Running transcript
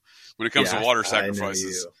When it comes to water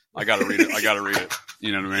sacrifices, I gotta read it.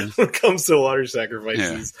 You know what I mean? When it comes to water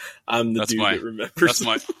sacrifices, I'm the dude that remembers.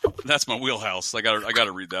 That's my wheelhouse. I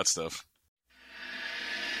gotta read that stuff.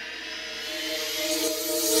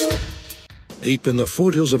 Deep in the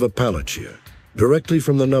foothills of Appalachia, directly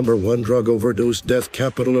from the #1 drug overdose death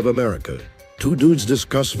capital of America, two dudes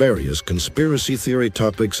discuss various conspiracy theory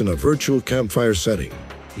topics in a virtual campfire setting.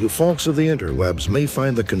 You folks of the interwebs may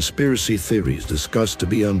find the conspiracy theories discussed to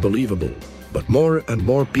be unbelievable, but more and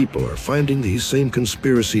more people are finding these same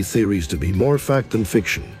conspiracy theories to be more fact than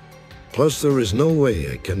fiction. Plus, there is no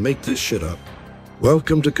way I can make this shit up.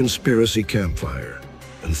 Welcome to Conspiracy Campfire,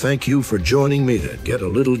 and thank you for joining me to get a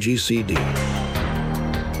little GCD.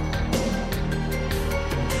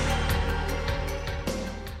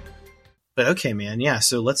 But okay, man, yeah,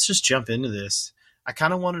 so let's just jump into this. I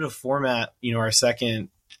kind of wanted to format, our second,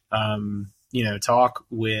 talk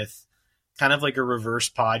with kind of like a reverse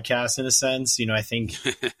podcast in a sense. I think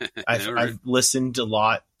I've listened a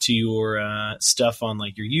lot to your stuff on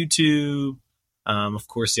like your YouTube. Of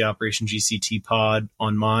course, the Operation GCT pod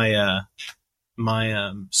on my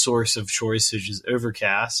source of choice, which is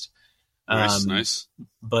Overcast. Nice.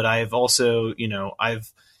 But I've also,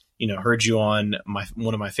 heard you on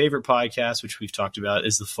one of my favorite podcasts, which we've talked about,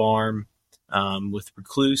 is The Farm with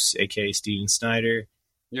Recluse, aka Steven Snyder.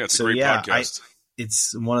 Yeah, it's a great podcast. I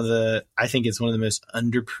think it's one of the most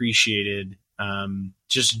underappreciated,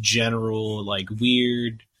 just general, like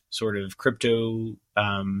weird sort of crypto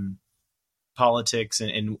politics.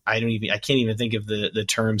 And I can't even think of the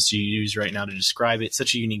terms to use right now to describe it. It's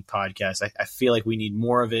such a unique podcast. I feel like we need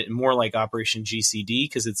more of it, and more like Operation GCD,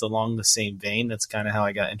 because it's along the same vein. That's kind of how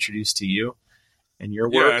I got introduced to you and your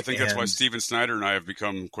work. Yeah, I think that's why Steven Snyder and I have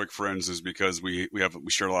become quick friends, is because we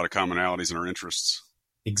share a lot of commonalities in our interests.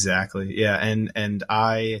 Exactly. Yeah. And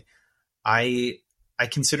I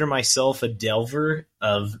consider myself a delver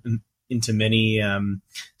into many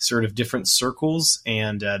sort of different circles,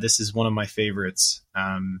 and this is one of my favorites.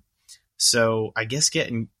 So I guess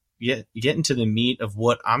get into the meat of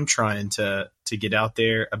what I'm trying to get out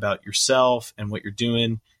there about yourself and what you're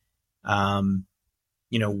doing.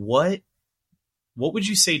 What would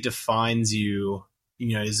you say defines you?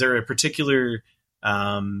 Is there a particular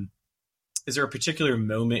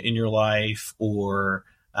moment in your life or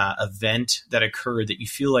event that occurred that you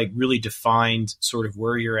feel like really defined sort of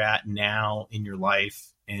where you're at now in your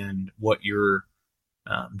life and what you're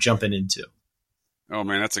jumping into? Oh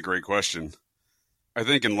man, that's a great question. I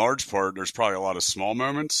think in large part, there's probably a lot of small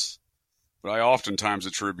moments, but I oftentimes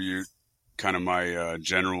attribute kind of my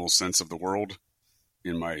general sense of the world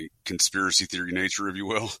in my conspiracy theory nature, if you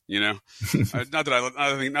will, not that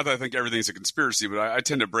I think everything's a conspiracy, but I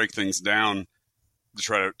tend to break things down to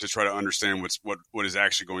try to understand what is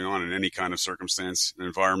actually going on in any kind of circumstance and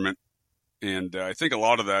environment. And I think a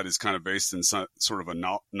lot of that is kind of based in sort of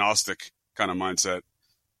a Gnostic kind of mindset.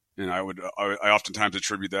 And I oftentimes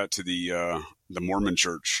attribute that to the Mormon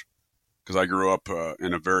church, because I grew up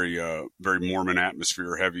in a very, very Mormon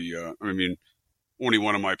atmosphere, heavy. Only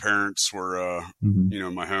one of my parents were,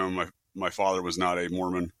 in my home. My father was not a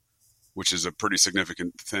Mormon, which is a pretty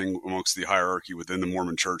significant thing amongst the hierarchy within the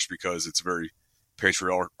Mormon church, because it's a very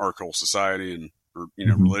patriarchal society and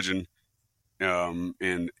religion.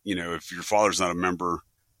 If your father's not a member,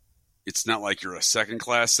 it's not like you're a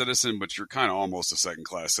second-class citizen, but you're kind of almost a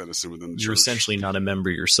second-class citizen within the church. You're essentially not a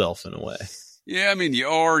member yourself in a way. Yeah, you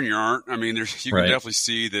are and you aren't. You can Right. definitely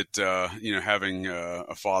see that, having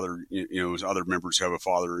a father, other members who have a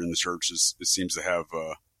father in the church it seems to have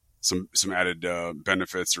some added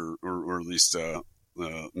benefits or at least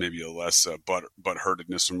maybe a less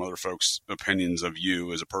butthurtedness from other folks' opinions of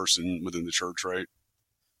you as a person within the church, right?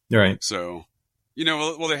 Right. So,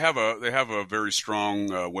 well, they have a very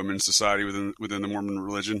strong women's society within the Mormon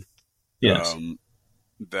religion. Yes. And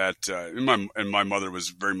my mother was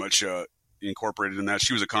very much incorporated in that.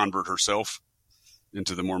 She was a convert herself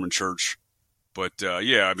into the Mormon church, but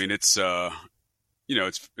it's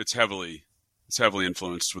heavily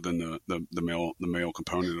influenced within the male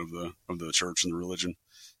component of the church and the religion.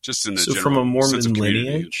 Just in the so general from a Mormon sense of community.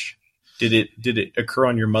 lineage, did it occur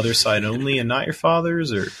on your mother's side only and not your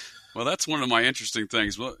father's, or? Well, that's one of my interesting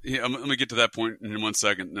things. Well, let me get to that point in 1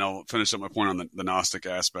 second, and I'll finish up my point on the Gnostic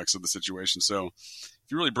aspects of the situation. So if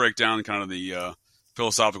you really break down kind of the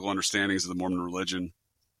philosophical understandings of the Mormon religion,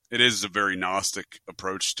 it is a very Gnostic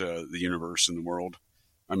approach to the universe and the world.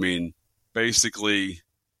 Basically,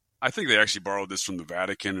 I think they actually borrowed this from the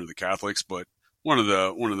Vatican or the Catholics, but one of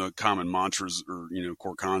the common mantras or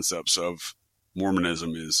core concepts of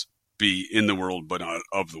Mormonism is be in the world but not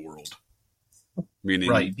of the world. Meaning,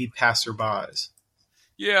 right, be passerbys.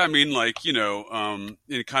 Yeah, I mean, like, in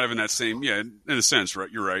kind of in that same, in a sense,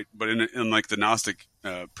 right? You're right. But in like the Gnostic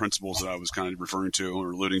principles that I was kind of referring to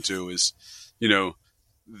or alluding to is,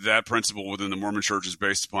 that principle within the Mormon Church is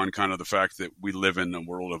based upon kind of the fact that we live in a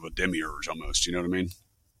world of a demiurge almost. You know what I mean?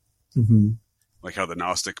 Mm-hmm. Like how the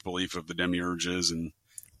Gnostic belief of the demiurge is, and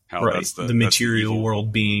how Right. that's the material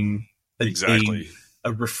world being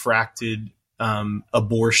a refracted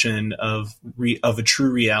abortion of a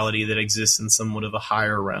true reality that exists in somewhat of a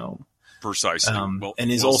higher realm. Precisely.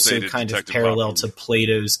 And is also kind of parallel to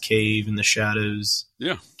Plato's cave and the shadows.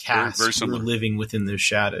 Yeah. Cast. Very similar. We're living within those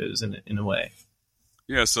shadows in a way.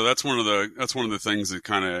 Yeah. So that's one of the things that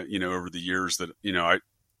kind of, over the years that,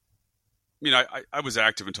 I was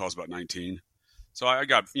active until I was about 19. So I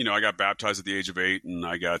got baptized at the age of 8, and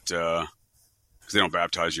I got, because they don't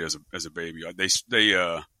baptize you as a baby.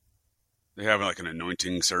 They have like an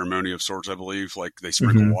anointing ceremony of sorts, I believe. Like they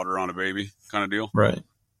sprinkle water on a baby kind of deal. Right.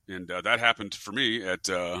 And that happened for me at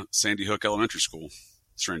Sandy Hook Elementary School,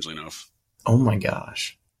 strangely enough. Oh my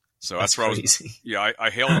gosh. So that's where crazy. I was. Yeah, I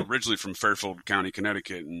hailed originally from Fairfield County,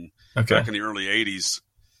 Connecticut, and back in the early '80s,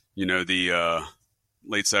 the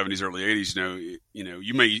late '70s, early '80s,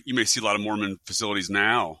 you may see a lot of Mormon facilities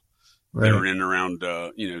now that are in and around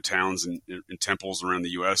towns and temples around the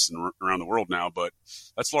U.S. and around the world now, but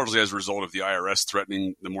that's largely as a result of the IRS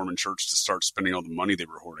threatening the Mormon Church to start spending all the money they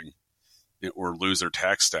were hoarding or lose their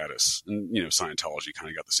tax status. And Scientology kind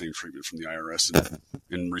of got the same treatment from the IRS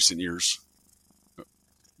in recent years.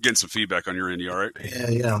 Getting some feedback on your end, all right?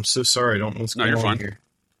 Yeah. I'm so sorry. I don't know what's going on here.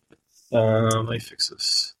 Let me fix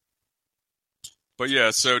this. But yeah,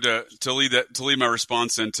 so to lead my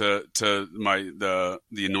response into the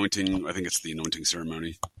anointing, I think it's the anointing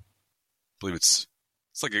ceremony. I believe it's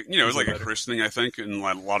like it's like a christening, I think, in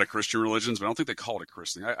a lot of Christian religions, but I don't think they call it a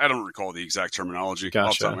christening. I don't recall the exact terminology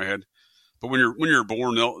off the top of my head. But when you're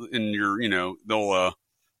born, they'll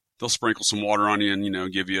sprinkle some water on you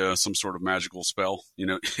and give you some sort of magical spell,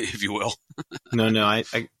 if you will. No, I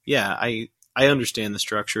understand the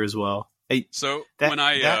structure as well. Let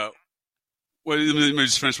me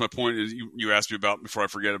just finish my point. You asked me about, before I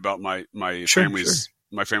forget, about my family's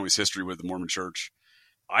history with the Mormon Church.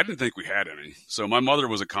 I didn't think we had any. So my mother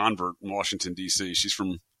was a convert in Washington D.C. She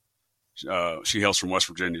hails from West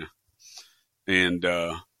Virginia, and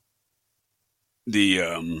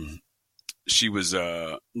she was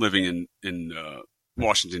living in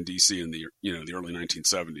Washington D.C. in the early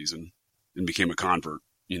 1970s and became a convert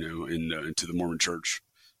into the Mormon Church.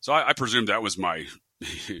 So I presume that was my.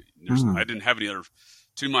 I didn't have any other,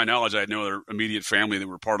 to my knowledge, I had no other immediate family that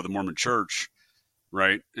were part of the Mormon Church,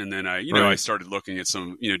 right? And then I started looking at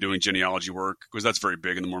some, doing genealogy work, because that's very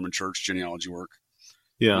big in the Mormon Church, genealogy work.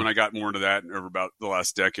 Yeah. When I got more into that over about the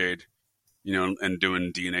last decade, and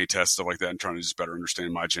doing DNA tests, stuff like that, and trying to just better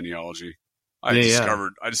understand my genealogy, I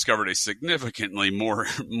discovered a significantly more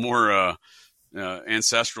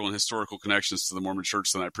ancestral and historical connections to the Mormon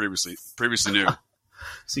Church than I previously knew.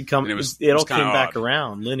 So it all came back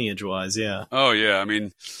around lineage-wise, yeah. Oh yeah, I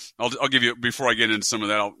mean, I'll give you, before I get into some of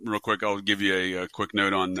that, real quick, I'll give you a quick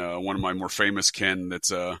note on one of my more famous kin that's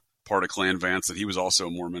part of Clan Vance, that he was also a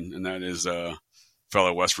Mormon, and that is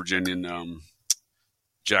fellow West Virginian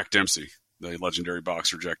Jack Dempsey, the legendary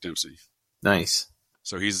boxer Jack Dempsey. Nice.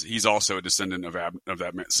 So he's also a descendant of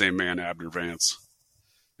that same man, Abner Vance,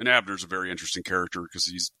 and Abner's a very interesting character because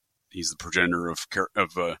he's the progenitor of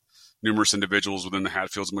numerous individuals within the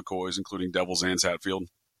Hatfields and McCoys, including Devil Zan's Hatfield.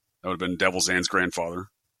 That would have been Devil Zan's grandfather,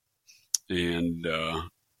 and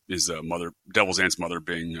his mother, Devil Zan's mother,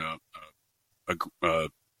 being a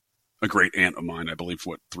great aunt of mine, I believe.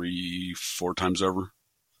 3-4 times over.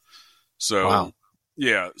 So, wow.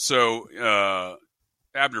 Yeah. So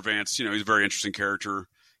Abner Vance, he's a very interesting character.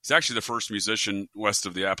 He's actually the first musician west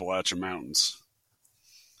of the Appalachian Mountains.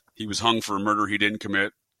 He was hung for a murder he didn't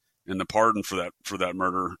commit, and the pardon for that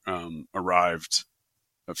murder arrived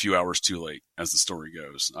a few hours too late, as the story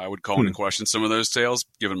goes. I would call into question some of those tales,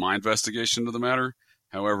 given my investigation of the matter.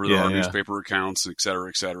 However, there are newspaper accounts, et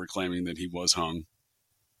cetera, claiming that he was hung,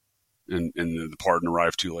 and the pardon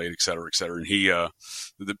arrived too late, et cetera, et cetera. And he,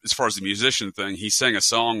 as far as the musician thing, he sang a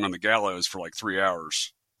song on the gallows for like 3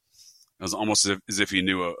 hours. It was almost as if he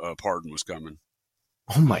knew a pardon was coming.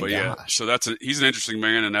 Oh my gosh. Yeah, so he's an interesting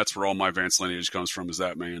man, and that's where all my Vance lineage comes from, is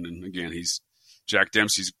that man. And again, he's Jack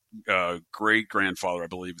Dempsey's great-grandfather, I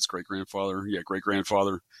believe it's great-grandfather. Yeah,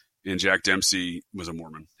 great-grandfather. And Jack Dempsey was a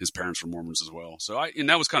Mormon. His parents were Mormons as well. So and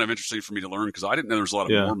that was kind of interesting for me to learn, because I didn't know there was a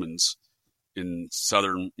lot of Mormons in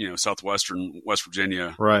southern, southwestern West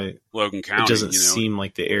Virginia, right? Logan County. It doesn't seem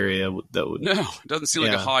like the area that would. No, it doesn't seem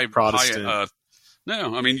like a high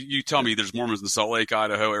No, I mean, you tell me there's Mormons in Salt Lake,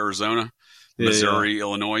 Idaho, Arizona, Yeah, Missouri,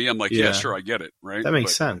 Illinois. I'm like, yeah, sure, I get it, right? That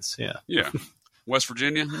makes sense. Yeah. Yeah. West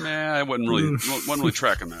Virginia, nah, I wasn't really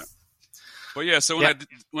tracking that. But yeah, so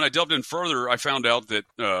when I delved in further, I found out that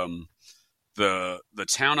the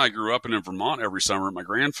town I grew up in Vermont every summer at my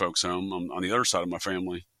grandfolks' home on the other side of my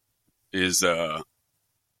family is that's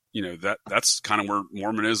kind of where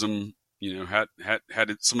Mormonism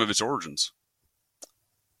had some of its origins.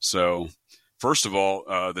 So first of all,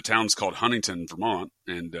 the town's called Huntington, Vermont,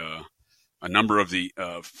 and a number of the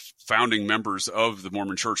founding members of the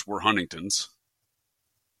Mormon Church were Huntingtons,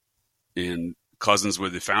 and cousins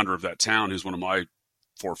with the founder of that town, who's one of my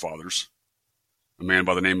forefathers, a man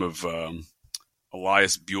by the name of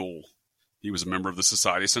Elias Buell. He was a member of the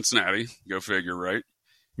Society of Cincinnati. Go figure, right?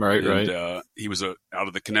 Right. He was out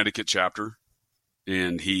of the Connecticut chapter,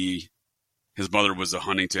 and his mother was a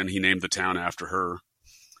Huntington. He named the town after her,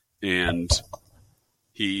 and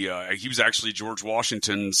he was actually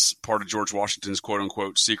part of George Washington's quote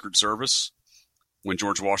unquote Secret Service when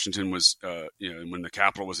George Washington was when the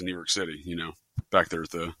capital was in New York City, back there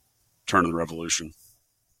at the turn of the Revolution.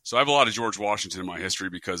 So I have a lot of George Washington in my history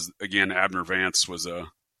because, again, Abner Vance was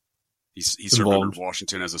he served under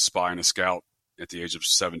Washington as a spy and a scout at the age of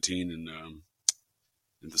 17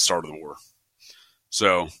 at the start of the war.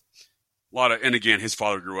 So and again, his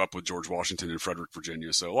father grew up with George Washington in Frederick,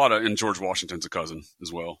 Virginia. So and George Washington's a cousin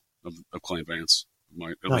as well of Clan Vance,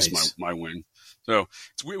 at least my wing. So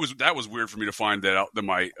that was weird for me to find that out, that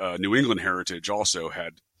my New England heritage also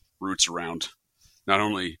had roots around not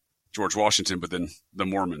only George Washington, but then the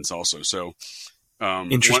Mormons also. So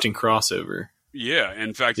interesting crossover. Yeah.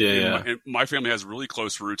 In fact, my family has really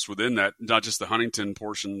close roots within that, not just the Huntington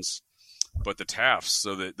portions, but the Tafts.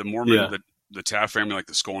 So the Mormon, the Taft family, like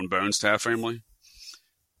the Skull and Bones Taft family,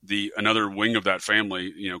 another wing of that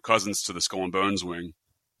family, cousins to the Skull and Bones wing,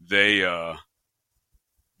 they're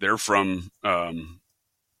from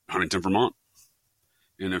Huntington, Vermont.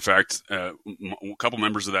 And in fact, a couple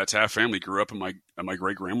members of that Taft family grew up at my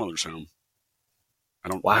great grandmother's home. I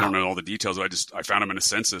don't know all the details. I found them in a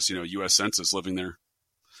census, U.S. Census, living there.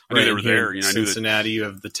 I knew they were there. In Cincinnati, you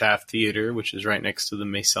have the Taft Theater, which is right next to the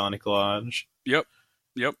Masonic Lodge. Yep.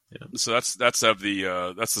 So that's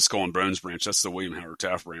the Skull and Bones branch. That's the William Howard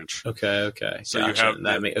Taft branch. Okay. So gotcha. You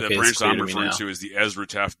have the branch I'm referring to is the Ezra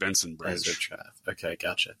Taft Benson branch. Ezra Taft. Okay,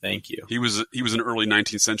 gotcha. Thank you. He was an early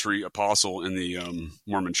 19th century apostle in the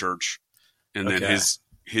Mormon Church, and then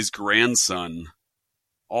his grandson,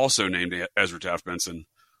 also named Ezra Taft Benson,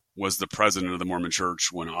 was the president of the Mormon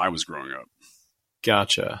Church when I was growing up.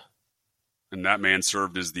 Gotcha. And that man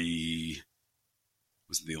served as the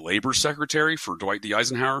labor secretary for Dwight D.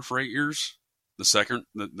 Eisenhower for 8 years.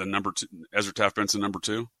 The number two, Ezra Taft Benson, number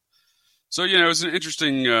 2. So, it was an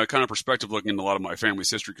interesting kind of perspective looking into a lot of my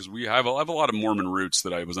family's history, because I have a lot of Mormon roots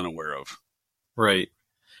that I was unaware of. Right.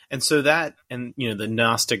 And so the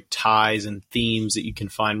Gnostic ties and themes that you can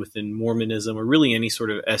find within Mormonism, or really any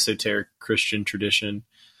sort of esoteric Christian tradition,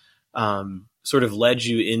 sort of led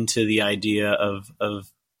you into the idea of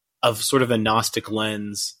sort of a Gnostic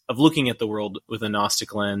lens, of looking at the world with a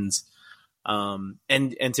Gnostic lens. And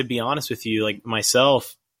to be honest with you, like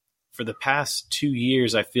myself, for the past 2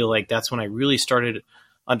 years, I feel like that's when I really started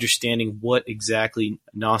understanding what exactly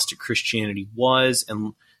Gnostic Christianity was,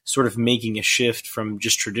 and sort of making a shift from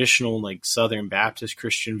just traditional, like Southern Baptist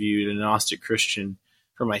Christian view to Gnostic Christian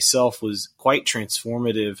for myself was quite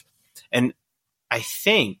transformative. And I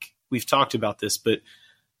think we've talked about this, but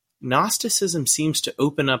Gnosticism seems to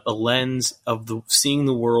open up a lens of seeing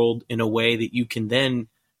the world in a way that you can then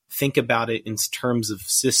think about it in terms of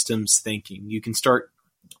systems thinking. You can start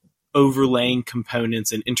overlaying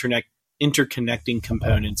components and interconnecting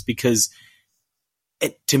components, because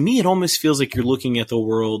to me, it almost feels like you're looking at the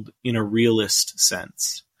world in a realist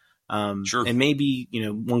sense. Sure. And maybe,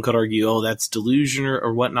 one could argue, oh, that's delusion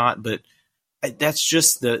or whatnot, but that's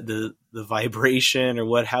just the vibration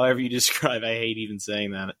or however you describe. I hate even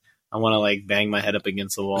saying that. I want to like bang my head up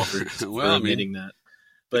against the wall for admitting that.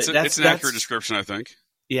 But it's an accurate description, I think.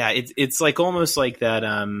 Yeah, it's like almost like that.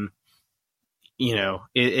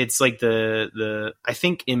 It's like the I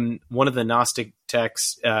think in one of the Gnostic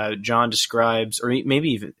texts, John describes, or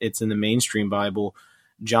maybe even it's in the mainstream Bible,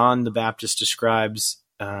 John the Baptist describes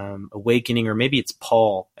awakening, or maybe it's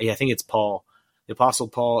Paul. Yeah, I think it's Paul. The Apostle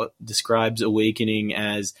Paul describes awakening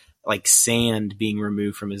as like sand being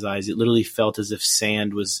removed from his eyes. It literally felt as if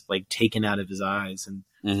sand was like taken out of his eyes. And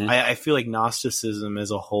I feel like Gnosticism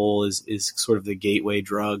as a whole is sort of the gateway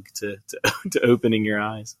drug to opening your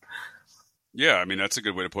eyes. Yeah, I mean, that's a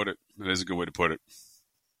good way to put it. That is a good way to put it.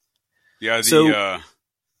 Yeah,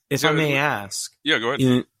 If I may ask, yeah, go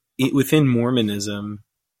ahead. Within Mormonism,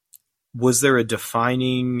 was there a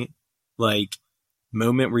defining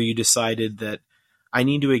moment where you decided that I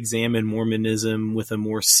need to examine Mormonism with a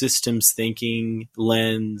more systems thinking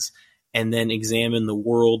lens, and then examine the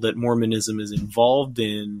world that Mormonism is involved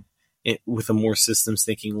in with a more systems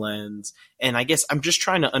thinking lens? And I guess I'm just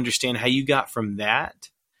trying to understand how you got from that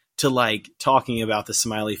to talking about the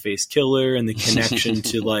smiley face killer and the connection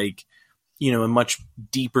to a much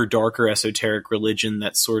deeper, darker, esoteric religion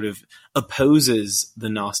that sort of opposes the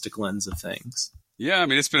Gnostic lens of things. Yeah, I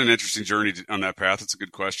mean, it's been an interesting journey on that path. It's a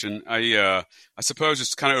good question. I suppose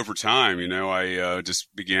just kind of over time, I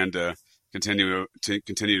just began to continue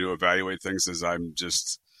to evaluate things as I'm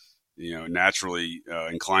just, naturally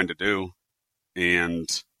inclined to do. And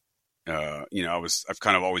I've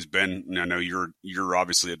kind of always been. I know you're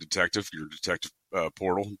obviously a detective. You're Detective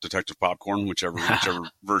Portal, Detective Popcorn, whichever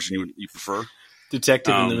version you prefer.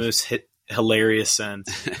 Detective in the most hilarious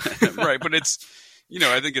sense, right? But it's,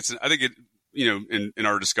 I think it. In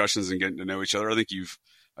our discussions and getting to know each other, I think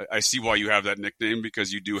I see why you have that nickname,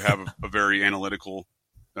 because you do have a very analytical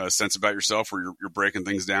sense about yourself, where you're breaking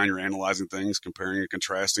things down, you're analyzing things, comparing and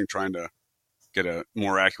contrasting, trying to get a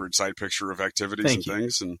more accurate sight picture of activities and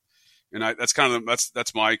things. And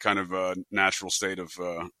that's my kind of natural state of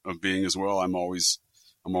being as well. I'm always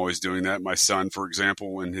doing that. My son, for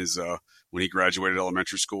example, when he graduated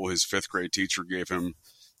elementary school, his 5th grade teacher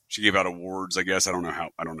she gave out awards, I guess. I don't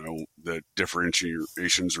know the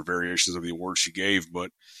differentiations or variations of the awards she gave,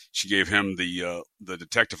 but she gave him the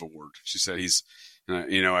detective award. She said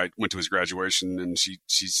I went to his graduation, and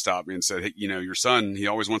she stopped me and said, hey, your son, he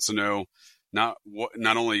always wants to know not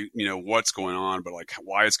only, what's going on, but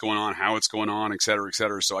why it's going on, how it's going on, et cetera, et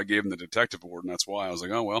cetera. So I gave him the detective award, and that's why I was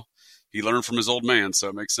like, oh, well, he learned from his old man, so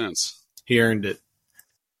it makes sense. He earned it.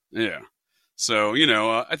 Yeah. So,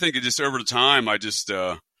 I think it just over the time, I just,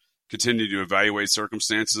 continue to evaluate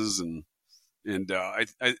circumstances, and I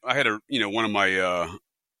had one of my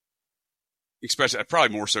especially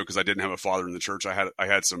probably more so because I didn't have a father in the church. I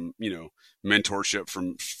had some mentorship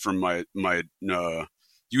from my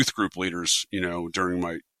youth group leaders during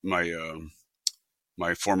my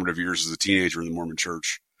formative years as a teenager in the Mormon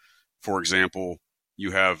Church. For example,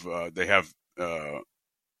 they have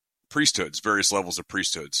priesthoods, various levels of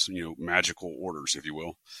priesthoods, magical orders, if you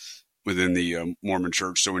will, within the Mormon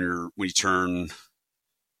Church. So when you turn,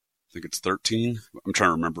 I think it's 13. I'm trying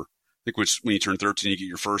to remember. I think when you turn 13, you get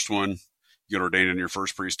your first one. You get ordained in your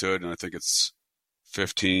first priesthood, and I think it's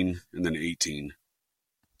 15 and then 18.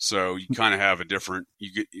 So you kind of have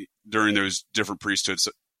during those different priesthood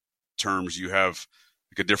terms, you have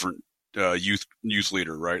a different youth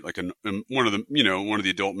leader, right? One of the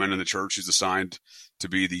adult men in the church who's assigned to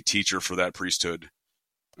be the teacher for that priesthood.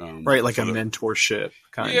 Right, a mentorship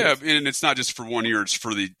kind of. Yeah, and it's not just for 1 year; it's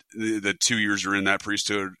for the 2 years you're in that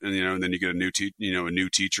priesthood, and and then you get a new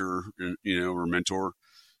teacher, or mentor.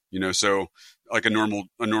 So like a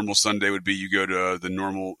normal Sunday would be, you go to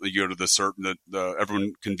the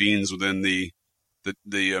everyone convenes within the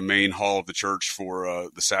main hall of the church for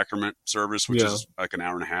the sacrament service, which is like an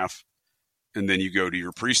hour and a half, and then you go to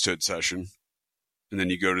your priesthood session, and then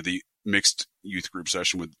you go to the mixed youth group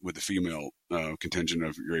session with the female contingent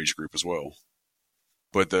of your age group as well.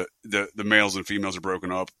 But the males and females are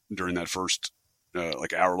broken up during that first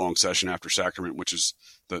hour-long session after sacrament, which is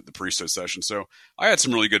the priesthood session. So I had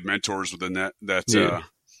some really good mentors within that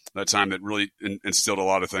time that really instilled a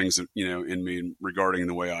lot of things in me regarding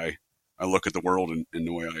the way I look at the world and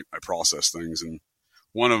the way I process things. And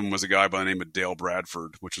one of them was a guy by the name of Dale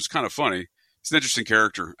Bradford, which was kind of funny. He's an interesting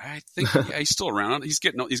character. I think he's still around. He's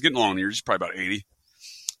getting along in years. He's probably about 80.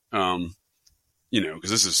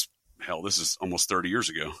 Because this is almost 30 years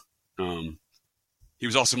ago. He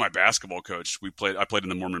was also my basketball coach. I played in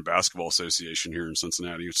the Mormon Basketball Association here in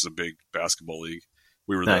Cincinnati, which is a big basketball league.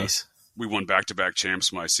 We were nice. We won back-to-back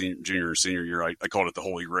champs my junior and senior year. I called it the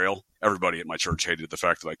Holy Grail. Everybody at my church hated the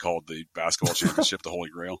fact that I called the basketball championship the Holy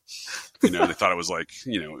Grail. They thought it was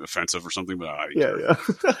offensive or something, but yeah.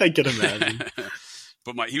 I can imagine.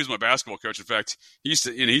 But he was my basketball coach. In fact, he used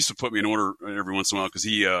to put me in order every once in a while, because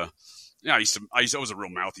I was a real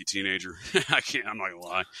mouthy teenager. I'm not gonna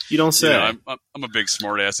lie. You don't say. I'm a big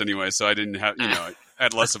smart ass anyway, so I didn't have, I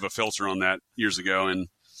had less of a filter on that years ago. And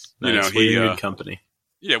he good company.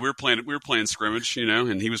 Yeah, we were playing scrimmage,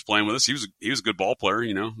 and he was playing with us. He was a good ball player,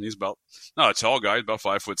 He's not a tall guy, about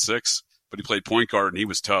 5'6", but he played point guard, and he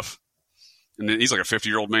was tough. And then he's like a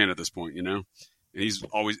 50-year-old man at this point, And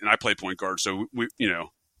I played point guard, so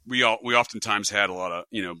we oftentimes had a lot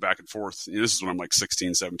of, back and forth. This is when I'm like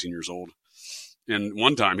 16, 17 years old. And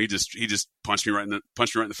one time he just punched me right in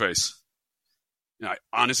the face. And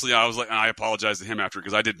honestly, I was like, and I apologized to him after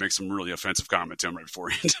because I did make some really offensive comment to him right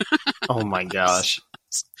beforehand. Oh my gosh.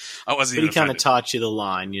 I wasn't But even he kind of offended. taught you the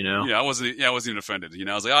line, you know? Yeah, I wasn't even offended.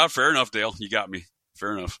 I was like, fair enough, Dale. You got me.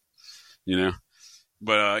 Fair enough.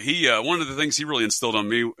 But he one of the things he really instilled on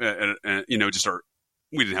me, just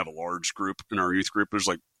we didn't have a large group in our youth group. There's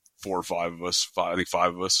like 4 or 5 of us. I think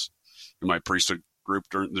 5 of us in my priesthood group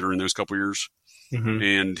during those couple years. Mm-hmm.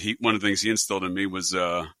 And one of the things he instilled in me was,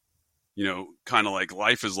 kind of like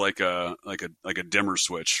life is like a dimmer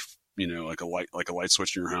switch. Like a light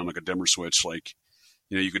switch in your home, like a dimmer switch. Like,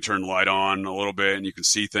 you can turn the light on a little bit and you can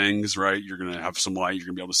see things, right? You're going to have some light. You're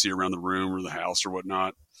going to be able to see around the room or the house or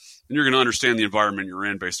whatnot. And you're going to understand the environment you're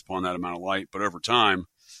in based upon that amount of light. But over time,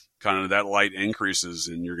 kind of that light increases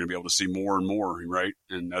and you're going to be able to see more and more, right?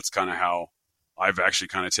 And that's kind of how I've actually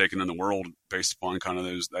kind of taken in the world based upon kind of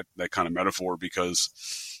that kind of metaphor because,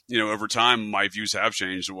 over time my views have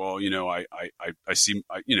changed. Well, I see,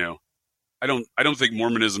 I don't think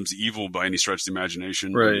Mormonism's evil by any stretch of the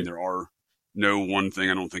imagination. Right. I mean, there are no one thing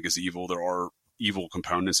I don't think is evil. There are evil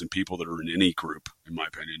components and people that are in any group, in my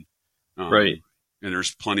opinion. Right. And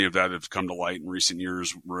there's plenty of that that have come to light in recent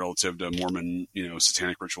years relative to Mormon,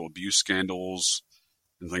 satanic ritual abuse scandals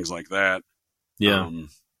and things like that. Yeah.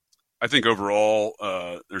 I think overall,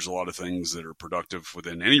 there's a lot of things that are productive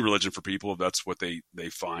within any religion for people. If that's what they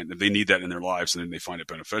find, if they need that in their lives, and then they find it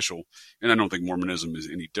beneficial. And I don't think Mormonism is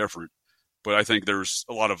any different. But I think there's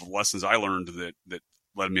a lot of lessons I learned that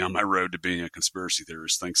led me on my road to being a conspiracy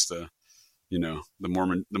theorist, thanks to, the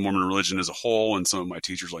Mormon religion as a whole, and some of my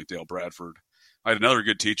teachers like Dale Bradford. I had another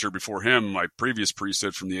good teacher before him, my previous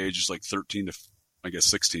priesthood from the ages like 13 to, I guess,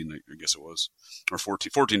 16, I guess it was, or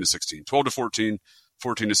 14 to 16, 12 to 14,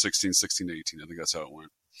 14 to 16, 16 to 18. I think that's how it went.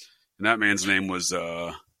 And that man's name was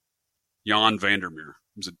Jan Vandermeer.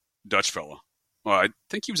 He was a Dutch fella. Well, I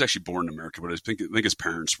think he was actually born in America, but I think his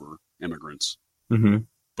parents were immigrants. Mm-hmm.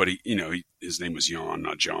 But his name was Jan,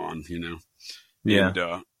 not John. Yeah.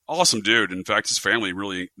 And awesome dude. In fact, his family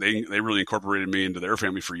they really incorporated me into their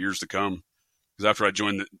family for years to come. Because after I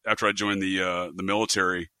joined the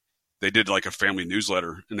military, they did like a family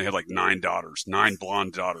newsletter, and they had like 9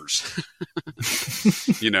 blonde daughters.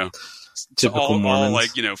 Typical all Mormons.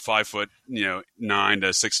 like 5 foot, 9 to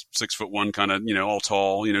 6'1", kind of all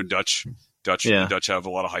tall. Dutch. Yeah. Dutch have a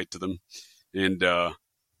lot of height to them, and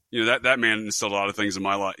that man instilled a lot of things in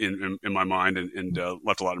my life, in my mind, and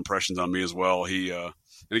left a lot of impressions on me as well. He and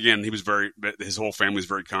again, his whole family's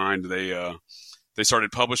very kind. They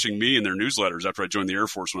started publishing me in their newsletters after I joined the Air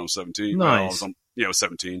Force when I was 17. Nice. I was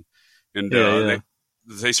 17, and Yeah.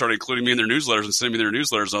 they started including me in their newsletters and sending me their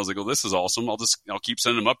newsletters. And I was like, well, this is awesome. I'll keep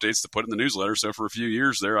sending them updates to put in the newsletter. So for a few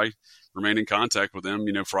years there, I remained in contact with them,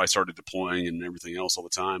 before I started deploying and everything else all the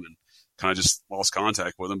time, and kind of just lost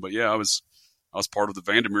contact with them. But yeah, I was part of the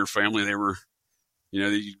Vandermeer family. They were,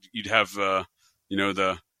 you'd have,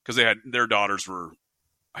 because they had, their daughters were,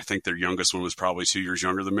 I think their youngest one was probably 2 years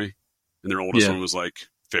younger than me. And their oldest one was like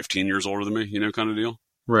 15 years older than me, kind of deal.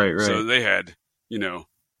 Right. So they had,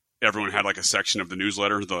 everyone had like a section of the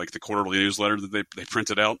newsletter, the quarterly newsletter that they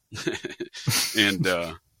printed out. And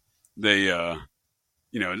they,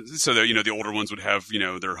 so that, the older ones would have,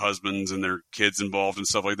 their husbands and their kids involved and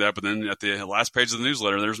stuff like that. But then at the last page of the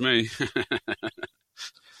newsletter, there's me.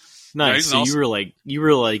 Nice. So you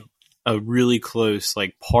were like a really close,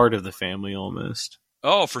 like, part of the family almost.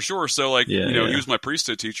 Oh, for sure. So he Yeah. was my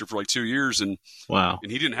priesthood teacher for like 2 years, and Wow.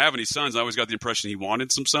 and he didn't have any sons. I always got the impression he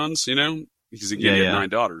wanted some sons, because he had 9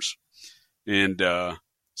 daughters. And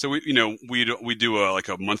so we do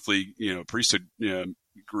a monthly, priesthood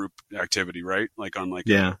group activity, right? Like on like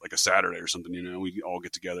a Saturday or something, we all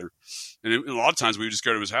get together. And a lot of times we would just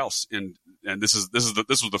go to his house, and this was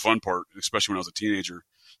the fun part, especially when I was a teenager.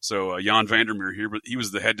 So Jan Vandermeer here, but he was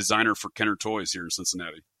the head designer for Kenner Toys here in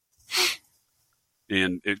Cincinnati.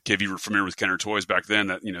 And if you were familiar with Kenner Toys back then,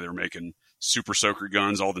 that they were making Super Soaker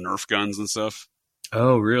guns, all the Nerf guns and stuff.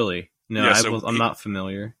 Oh, really? No, Yeah, I'm not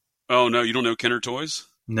familiar. Oh no, you don't know Kenner Toys?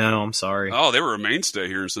 No, I'm sorry. Oh, they were a mainstay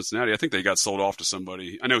here in Cincinnati. I think they got sold off to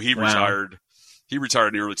somebody. I know he Wow. retired. He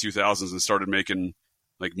retired in the early 2000s and started making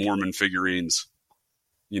like Mormon figurines,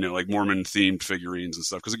 like Mormon themed figurines and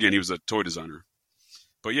stuff. Because again, he was a toy designer.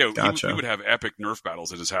 But yeah, Gotcha. we would have epic Nerf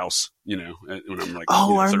battles at his house, when I'm like,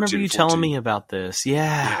 Oh, I 13, remember you 14. telling me about this.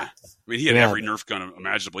 Yeah. I mean, he had Yeah. every Nerf gun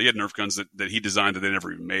imaginable. He had Nerf guns that he designed that they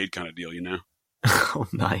never even made, kind of deal, Oh,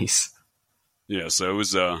 nice. Yeah, so it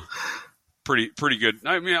was pretty good.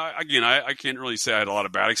 I mean, I can't really say I had a lot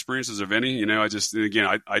of bad experiences, if any.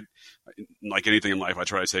 I like anything in life, I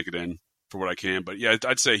try to take it in for what I can. But yeah,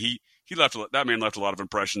 I'd say he that man left a lot of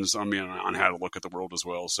impressions on me on how to look at the world as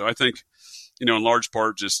well. So I think, in large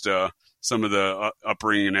part, just some of the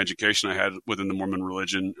upbringing and education I had within the Mormon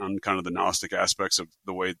religion on kind of the Gnostic aspects of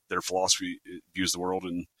the way their philosophy views the world,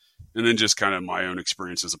 and then just kind of my own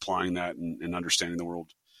experiences applying that and understanding the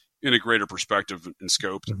world in a greater perspective and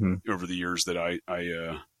scope over the years that I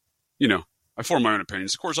formed my own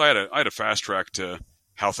opinions. Of course, I had a fast track to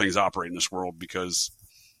how things operate in this world, because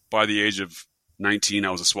by the age of 19,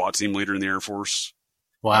 I was a SWAT team leader in the Air Force.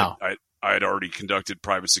 Wow. I had already conducted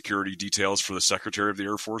private security details for the Secretary of the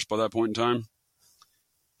Air Force by that point in time.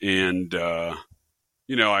 And, I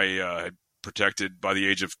had protected, by the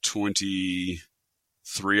age of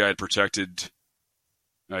 23, I'd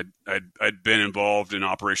been involved in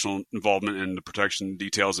operational involvement in the protection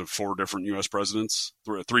details of 4 different U.S. presidents,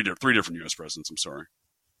 three different U.S. presidents. I'm sorry.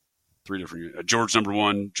 3 different, George number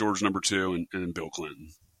 1, George number 2, and Bill Clinton.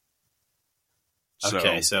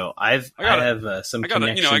 Okay, so I have some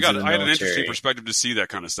connections in the military. I had an interesting perspective to see that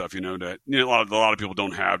kind of stuff. That a lot of people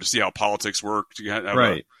don't have, to see how politics work. To have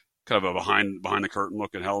kind of a behind the curtain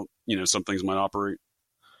look at how some things might operate.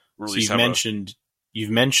 So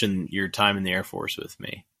you've mentioned your time in the Air Force with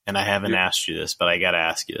me, and I haven't asked you this, but I got to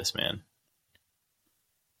ask you this, man.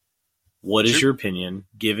 What is your opinion,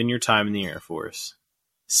 given your time in the Air Force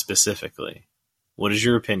specifically? What is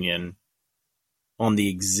your opinion on the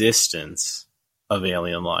existence of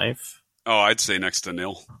alien life? Oh, I'd say next to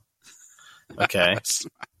nil. Okay.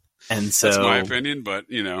 And so that's my opinion, but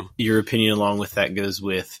your opinion along with that goes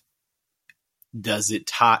with,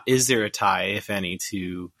 is there a tie, if any,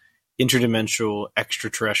 to interdimensional,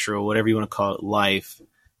 extraterrestrial, whatever you want to call it, life,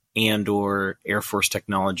 and or Air Force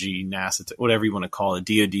technology, NASA, whatever you want to call it,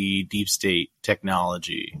 DoD, deep state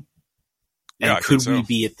technology? And could we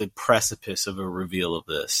be at the precipice of a reveal of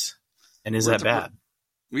this? And is that bad?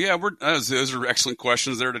 Yeah, those are excellent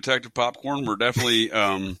questions there, Detective Popcorn. We're definitely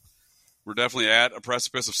at a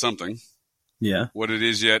precipice of something. Yeah. What it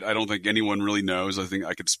is yet, I don't think anyone really knows. I think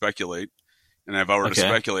I could speculate. And if I were to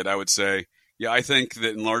speculate, I would say, I think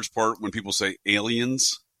that in large part when people say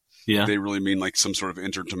aliens, they really mean like some sort of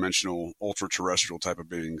interdimensional, ultra-terrestrial type of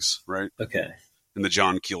beings, right? Okay. In the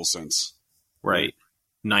John Keel sense. Right.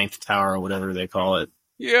 Ninth Tower, whatever they call it.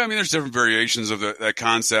 Yeah, I mean, there's different variations of that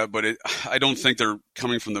concept, but I don't think they're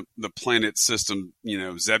coming from the planet system,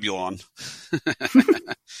 Zebulon,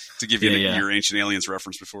 to give you your Ancient Aliens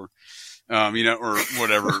reference before, or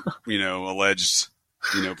whatever, alleged,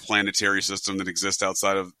 planetary system that exists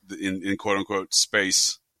outside of in quote unquote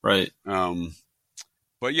space. Right.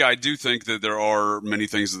 But yeah, I do think that there are many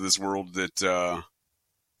things in this world that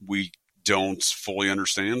we don't fully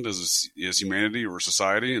understand as humanity or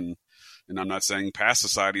society, and I'm not saying past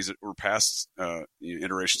societies or past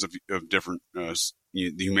iterations of different the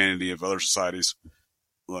humanity of other societies,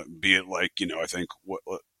 be it like I think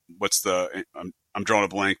what's the I'm drawing a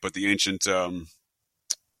blank, but the ancient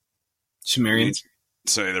Sumerians.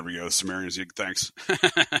 There we go, Sumerians. Thanks.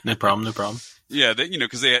 No problem. Yeah,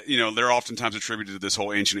 because they're oftentimes attributed to this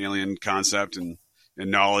whole ancient alien concept and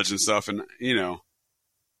knowledge and stuff, and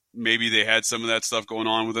maybe they had some of that stuff going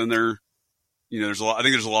on within their. There's a lot. I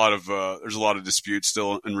think there's a lot of dispute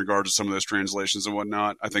still in regards to some of those translations and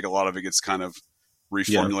whatnot. I think a lot of it gets kind of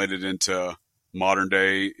reformulated into modern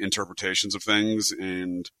day interpretations of things,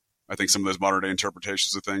 and I think some of those modern day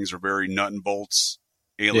interpretations of things are very nut and bolts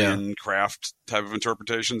alien craft type of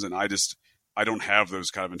interpretations, and I don't have those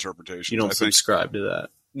kind of interpretations. You don't subscribe to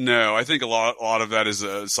that. No, I think a lot of that is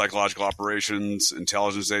psychological operations,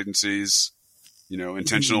 intelligence agencies.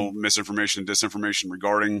 Intentional misinformation,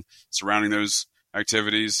 disinformation surrounding those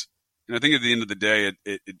activities. And I think at the end of the day,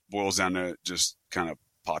 it boils down to just kind of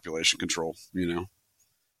population control,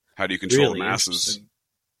 how do you control the masses,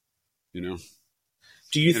 Do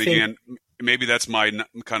you think, again, maybe that's my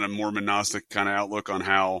kind of Mormon Gnostic kind of outlook on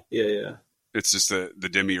how it's just the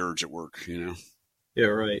demiurge at work, Yeah,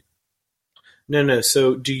 right. No.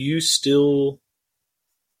 So do you still,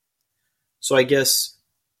 I guess,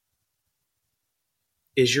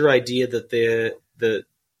 is your idea that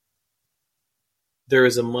there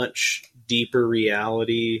is a much deeper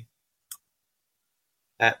reality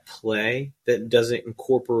at play that doesn't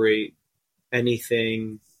incorporate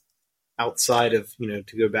anything outside of, to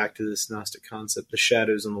go back to this Gnostic concept, the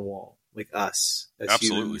shadows on the wall, like us as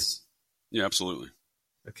humans? Yeah, absolutely.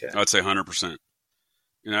 Okay. I'd say 100%.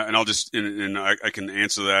 And I'll just, and I can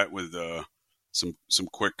answer that with some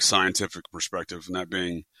quick scientific perspective, and that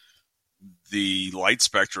being the light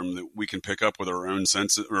spectrum that we can pick up with our own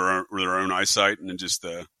senses or with our own eyesight, and then just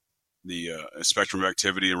the spectrum of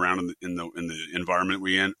activity around in the environment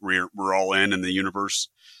we're all in the universe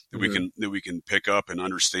that we can pick up and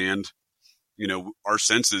understand our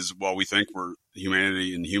senses, while we think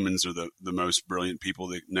humanity and humans are the most brilliant people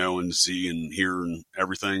that know and see and hear and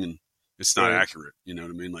everything, and it's not accurate. You know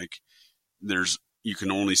what I mean? Like you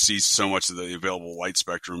can only see so much of the available light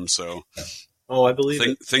spectrum. So, I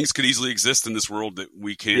believe things could easily exist in this world that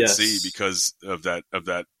we can't see because of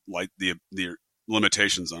that light, the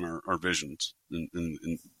limitations on our visions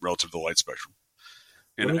in relative to the light spectrum.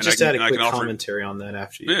 And, Let me just add a quick commentary on that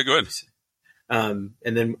after you. Yeah, go ahead. And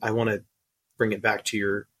then I want to bring it back to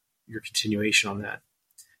your continuation on that.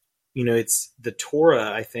 It's the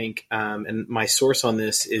Torah, I think, and my source on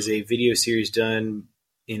this is a video series done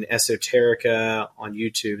in Esoterica on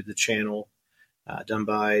YouTube, the channel, done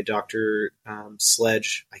by Dr.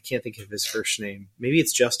 Sledge. I can't think of his first name. Maybe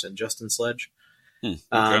it's Justin Sledge. Okay,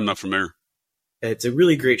 I'm not familiar. It's a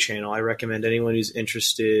really great channel. I recommend anyone who's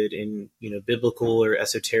interested in, biblical or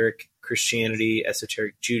esoteric Christianity,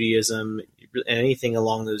 esoteric Judaism, anything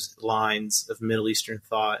along those lines of Middle Eastern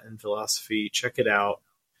thought and philosophy. Check it out.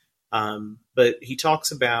 But he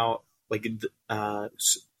talks about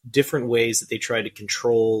different ways that they try to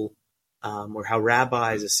control, or how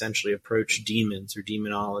rabbis essentially approach demons or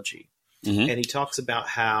demonology. Mm-hmm. And he talks about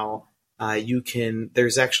how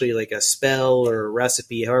there's actually like a spell or a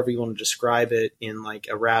recipe, however you want to describe it, in like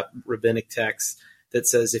a rabbinic text that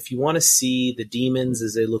says, if you want to see the demons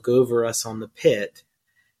as they look over us on the pit,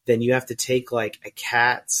 then you have to take like a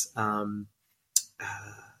cat's, not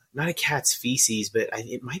a cat's feces, but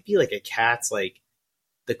it might be like a cat's, like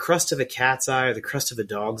the crust of a cat's eye or the crust of a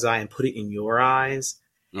dog's eye, and put it in your eyes.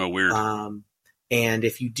 Oh, weird. And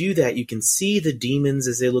if you do that, you can see the demons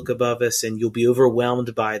as they look above us, and you'll be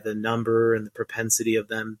overwhelmed by the number and the propensity of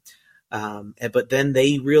them. But then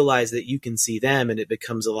they realize that you can see them, and it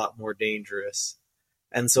becomes a lot more dangerous.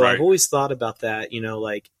 And so I've always thought about that,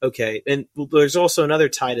 okay. And there's also another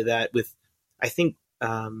tie to that with, I think,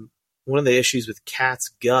 one of the issues with cats'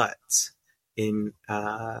 guts is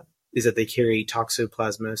that they carry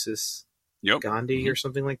toxoplasmosis gondii or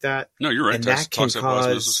something like that. No, you're right. And that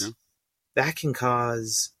can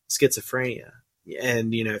cause schizophrenia.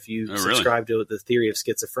 And, if you subscribe to the theory of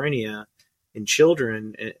schizophrenia in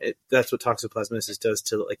children, that's what toxoplasmosis does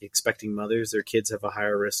to like expecting mothers. Their kids have a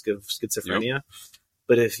higher risk of schizophrenia. Yep.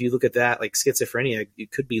 But if you look at that, like schizophrenia, you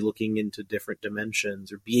could be looking into different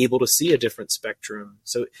dimensions or be able to see a different spectrum.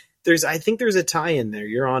 So I think there's a tie in there.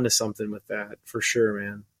 You're onto something with that for sure,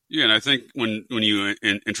 man. Yeah, and I think when you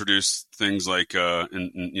introduce things like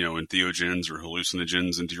entheogens or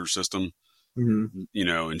hallucinogens into your system, mm-hmm.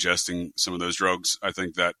 Ingesting some of those drugs, I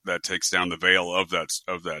think that takes down the veil of that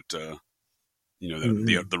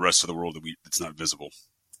mm-hmm. the rest of the world that's not visible.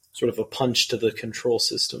 Sort of a punch to the control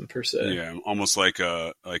system per se. Yeah, almost like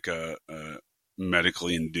a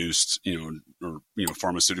medically induced, or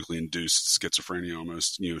pharmaceutically induced schizophrenia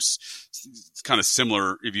almost. It's kind of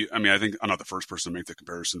similar. I think I'm not the first person to make the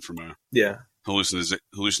comparison from a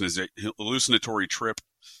hallucinatory trip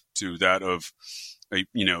to that of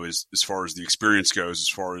as far as the experience goes, as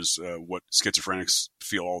far as what schizophrenics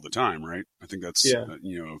feel all the time, right? I think that's a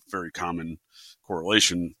very common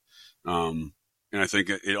correlation. And I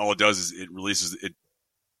think all it does is it releases it.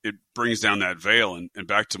 It brings down that veil, and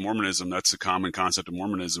back to Mormonism. That's a common concept of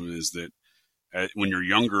Mormonism, is that when you're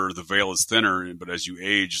younger, the veil is thinner, but as you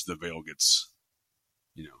age, the veil gets,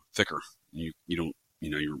 thicker. You don't,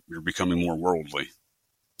 you're becoming more worldly.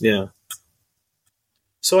 Yeah.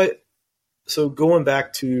 So going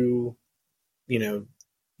back to,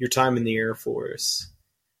 your time in the Air Force,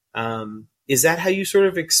 is that how you sort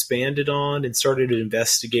of expanded on and started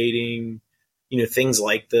investigating, things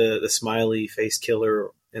like the smiley face killer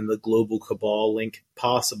and the global cabal link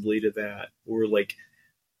possibly to that, or like,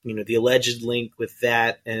 the alleged link with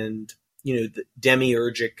that and, the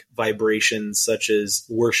demiurgic vibrations such as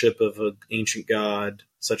worship of an ancient god,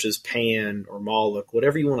 such as Pan or Moloch,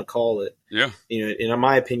 whatever you want to call it. Yeah. In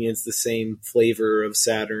my opinion, it's the same flavor of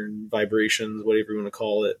Saturn vibrations, whatever you want to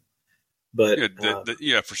call it. But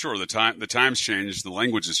for sure. The times changed, the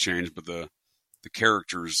language has changed, but the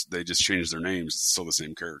characters, they just changed their names. It's still the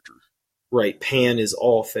same character. Right. Pan is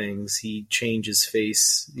all things. He changes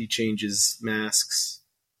face. He changes masks,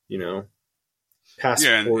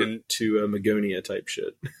 passport to a Magonia type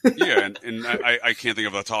shit. Yeah. And I can't think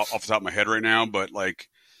of off the top of my head right now, but like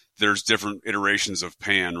there's different iterations of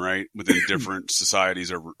Pan, right? Within different societies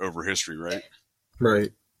over history, right?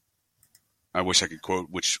 Right. I wish I could quote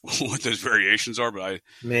what those variations are, but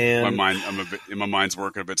my mind's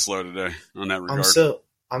working a bit slow today on that regard.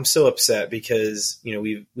 I'm so upset because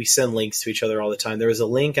we send links to each other all the time. There was a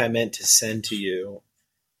link I meant to send to you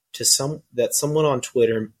to someone on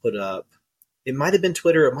Twitter put up. It might have been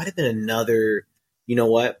Twitter. It might have been another. You know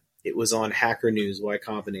what? It was on Hacker News, Y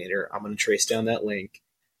Combinator. I'm going to trace down that link.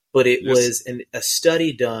 But it was a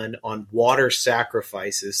study done on water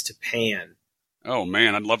sacrifices to Pan. Oh,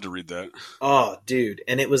 man, I'd love to read that. Oh, dude.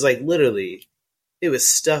 And it was like literally, it was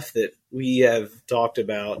stuff that we have talked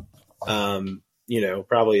about,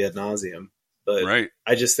 probably ad nauseum. But right.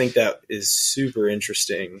 I just think that is super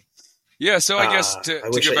interesting. Yeah, so I guess to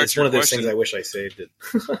get back it's to your one of those question, things I wish I saved it.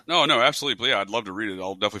 No, absolutely. But yeah, I'd love to read it.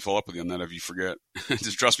 I'll definitely follow up with you on that if you forget.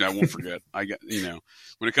 Just trust me, I won't forget. I get,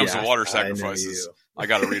 when it comes to water sacrifices, I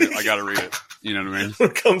got to read it. You know what I mean? When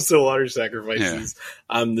it comes to water sacrifices,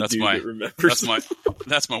 I'm the dude that remembers.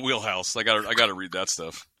 That's my wheelhouse. I got to read that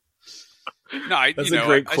stuff. No, that's a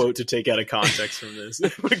great quote to take out of context from this.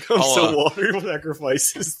 When it comes to water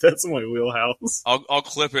sacrifices, that's my wheelhouse. I'll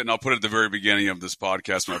clip it and I'll put it at the very beginning of this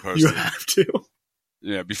podcast when I post it. You have to.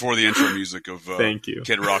 Yeah, before the intro music of Thank you.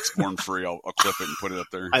 Kid Rock's Born Free, I'll clip it and put it up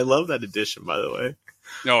there. I love that edition, by the way.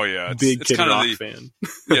 Oh yeah, it's Kid Rock fan.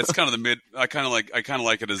 Yeah, it's kind of the mid. I kind of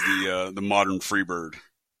like it as the modern Freebird.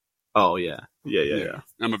 Oh yeah.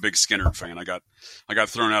 I'm a big Skinner fan. I got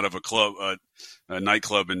thrown out of a club, a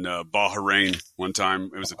nightclub in Bahrain one time.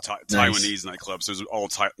 It was a Taiwanese nightclub, so it was all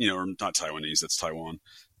or not Taiwanese. That's Taiwan.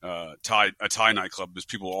 A Thai nightclub. There's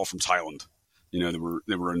people all from Thailand.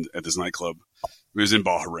 They were at this nightclub. It was in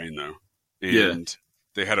Bahrain though, and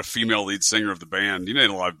they had a female lead singer of the band. They had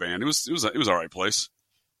a live band. It was all right place,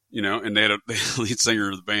 and they had a lead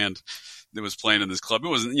singer of the band that was playing in this club. It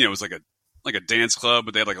wasn't, it was like a dance club,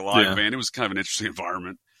 but they had like a live band. It was kind of an interesting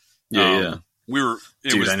environment. Yeah. It was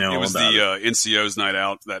the NCO's night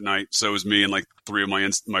out that night. So it was me and like three of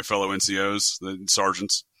my fellow NCOs, the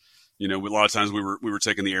sergeants. A lot of times we were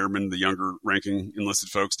taking the airmen, the younger ranking enlisted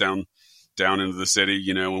folks down into the city,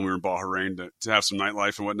 when we were in Bahrain to have some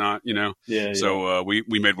nightlife and whatnot, So we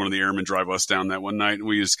made one of the airmen drive us down that one night, and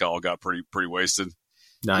we just all got pretty wasted.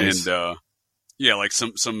 Nice. And like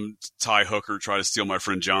some Thai hooker tried to steal my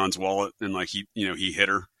friend John's wallet, and like he hit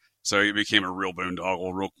her. So it became a real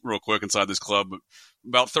boondoggle real quick inside this club. But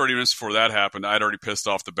about 30 minutes before that happened, I'd already pissed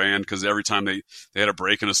off the band because every time they had a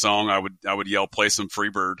break in a song, I would yell, "Play some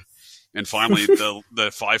Freebird." And finally, the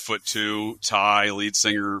 5'2" Thai lead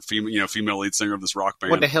singer, female lead singer of this rock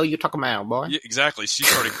band. What the hell you talking about, boy? Yeah, exactly. She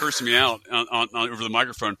started cursing me out on over the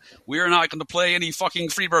microphone. We are not going to play any fucking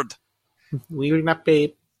Freebird. We will not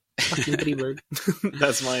play fucking Freebird.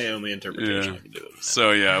 That's my only interpretation. Yeah. I can do of that.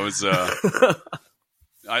 So yeah, it was.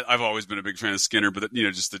 I've always been a big fan of Skinner, but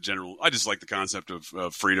just the general. I just like the concept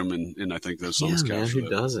of freedom, and I think those songs capture who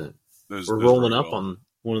doesn't? We're rolling up on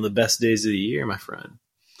one of the best days of the year, my friend.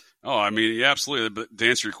 Oh, I mean, yeah, absolutely. But to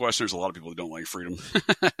answer your question, there's a lot of people that don't like freedom.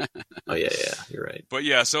 Oh yeah, you're right. But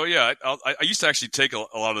yeah, so yeah, I used to actually take a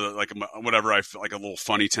lot of whatever I feel like a little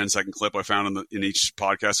funny 10-second clip I found in each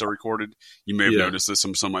podcast I recorded. You may have noticed this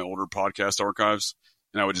in some of my older podcast archives,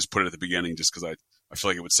 and I would just put it at the beginning just because I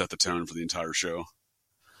feel like it would set the tone for the entire show.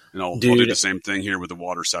 And I'll do the same thing here with the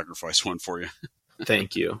water sacrifice one for you.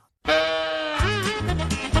 Thank you.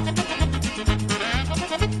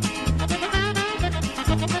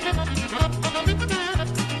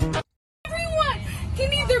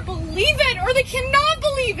 Believe it or they cannot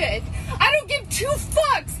believe it. I don't give two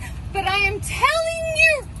fucks, but I am telling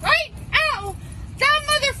you right now, that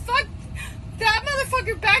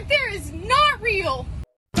motherfucker back there is not real.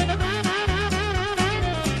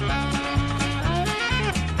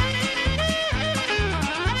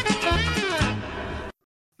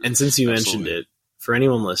 And since you mentioned it, for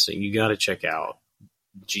anyone listening, you got to check out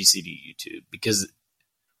GCD YouTube because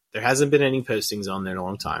there hasn't been any postings on there in a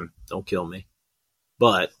long time. Don't kill me.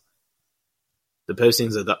 But the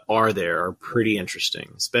postings that are there are pretty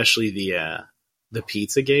interesting, especially the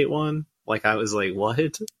Pizzagate one. Like I was like,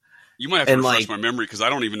 what? You might have to refresh my memory because I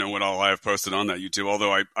don't even know what all I have posted on that YouTube.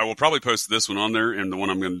 Although I will probably post this one on there and the one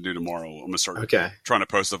I'm going to do tomorrow. I'm going to start trying to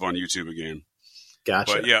post stuff on YouTube again.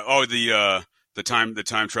 Gotcha. But yeah, the time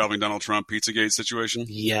traveling Donald Trump Pizzagate situation.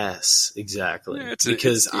 Yes, exactly. Yeah,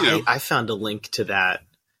 because I found a link to that.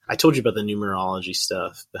 I told you about the numerology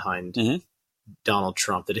stuff behind Donald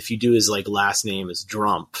Trump, that if you do his last name is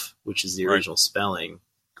Drumpf, which is the original spelling,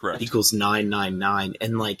 correct, equals 999,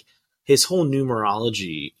 and his whole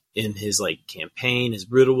numerology in his campaign is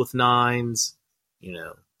riddled with nines.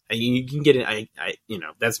 And you can get it.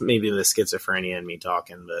 That's maybe the schizophrenia in me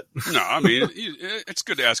talking, but no, I mean it's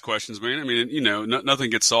good to ask questions, man. I mean,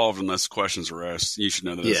 nothing gets solved unless questions are asked. You should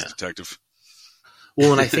know that as a detective.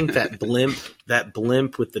 Well, and I think that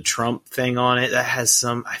blimp with the Trump thing on it, that has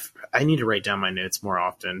some. I need to write down my notes more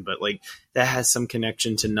often, but that has some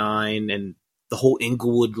connection to 9, and the whole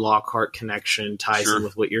Inglewood Lockhart connection ties in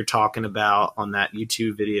with what you're talking about on that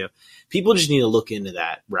YouTube video. People just need to look into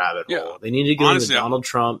that rabbit hole. They need to go into the Donald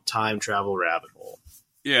Trump time travel rabbit hole.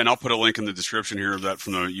 Yeah, and I'll put a link in the description here of that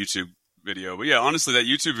from the YouTube video. But yeah, honestly, that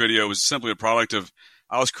YouTube video was simply a product of,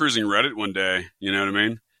 I was cruising Reddit one day, you know what I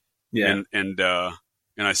mean? Yeah.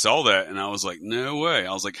 And I saw that and I was like, no way.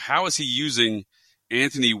 I was like, how is he using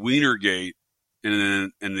Anthony Weinergate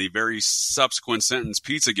and the very subsequent sentence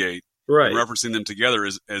Pizzagate, right, referencing them together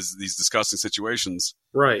as these disgusting situations?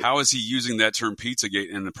 Right. How is he using that term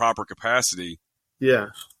Pizzagate in the proper capacity? Yeah.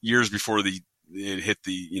 Years before it hit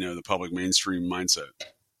the the public mainstream mindset.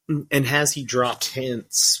 And has he dropped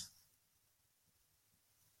hints?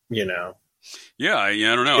 Yeah, I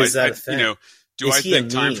don't know. Is that a thing? Do I think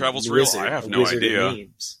time travel's real? I have no idea.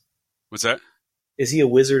 What's that? Is he a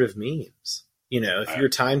wizard of memes? If you're a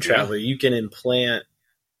time traveler, you can implant,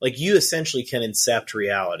 you essentially can incept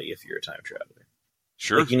reality if you're a time traveler.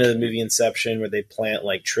 Sure. The movie Inception where they plant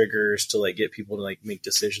triggers to get people to make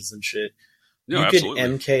decisions and shit. No, you absolutely.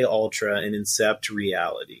 could MK Ultra and incept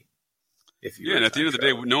reality. And at the end of the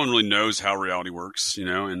day, no one really knows how reality works,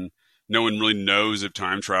 and no one really knows if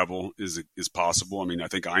time travel is possible. I mean, I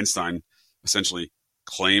think Einstein essentially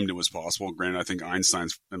claimed it was possible. Granted, I think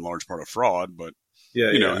Einstein's in large part a fraud, but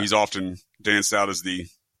he's often danced out as the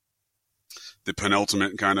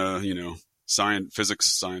penultimate kind of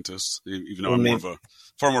physics scientist. Even though I'm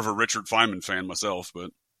far more of a Richard Feynman fan myself, but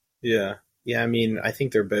yeah. I mean, I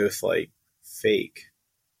think they're both fake,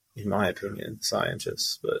 in my opinion,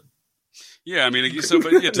 scientists, but. Yeah, I mean, to the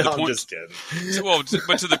point. I'm just kidding.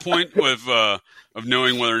 But to the point of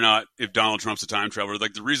knowing whether or not if Donald Trump's a time traveler,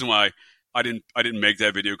 the reason why I didn't make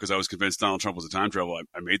that video because I was convinced Donald Trump was a time traveler.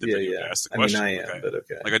 I made the video to ask the question. I mean, I am, but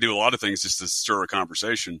okay. I do a lot of things just to stir a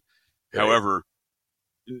conversation. Right. However,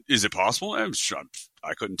 is it possible?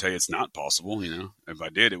 I couldn't tell you it's not possible. If I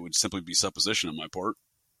did, it would simply be supposition on my part.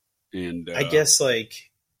 And I guess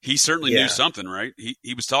he certainly knew something, right?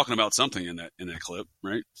 He was talking about something in that clip,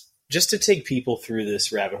 right? Just to take people through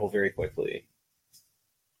this rabbit hole very quickly,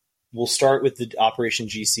 we'll start with the Operation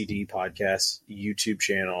GCD podcast YouTube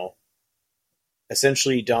channel.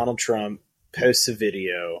 Essentially, Donald Trump posts a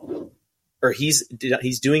video, or he's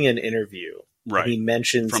doing an interview. Right. He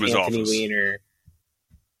mentions From his Anthony office. Weiner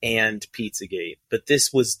and Pizzagate, but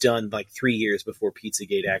this was done 3 years before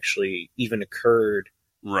Pizzagate actually even occurred.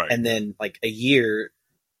 Right. And then a year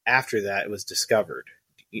after that, it was discovered.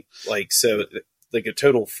 A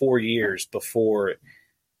total 4 years before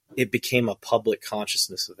it became a public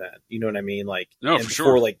consciousness event. You know what I mean? No, and for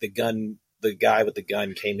sure. Before the guy with the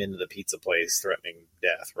gun came into the pizza place threatening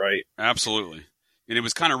death, right? Absolutely. And it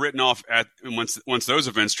was kind of written off once those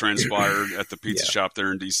events transpired at the pizza shop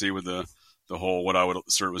there in DC with the whole, what I would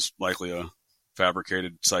assert was likely a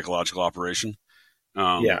fabricated psychological operation.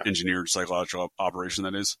 Engineered psychological operation,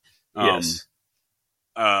 that is. Yes.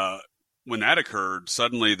 When that occurred,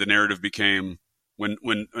 suddenly the narrative became, when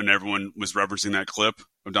everyone was referencing that clip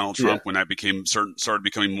of Donald Trump, when that started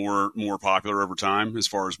becoming more popular over time, as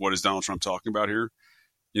far as what is Donald Trump talking about here,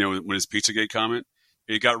 when his Pizzagate comment,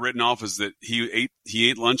 it got written off as that he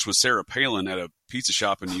ate lunch with Sarah Palin at a pizza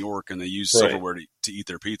shop in New York, and they used silverware to eat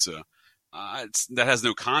their pizza. That has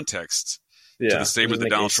no context to the statement that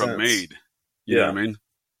Donald Trump made. You know what I mean?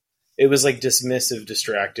 It was dismissive,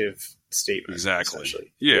 distractive statement.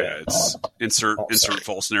 Exactly. Yeah, it's insert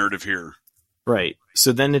false narrative here. Right.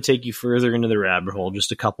 So then to take you further into the rabbit hole,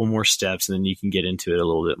 just a couple more steps, and then you can get into it a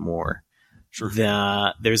little bit more. Sure.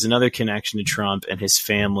 There's another connection to Trump and his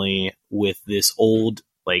family with this old,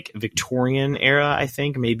 Victorian era, I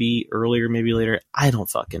think, maybe earlier, maybe later. I don't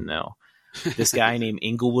fucking know. This guy named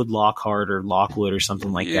Inglewood Lockhart or Lockwood or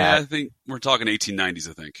something like that. Yeah, I think we're talking 1890s,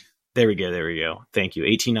 I think. There we go. Thank you.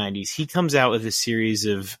 1890s. He comes out with a series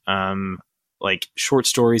of short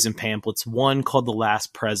stories and pamphlets. One called The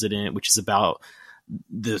Last President, which is about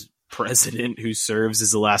the president who serves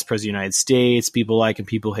as the last president of the United States. People like him,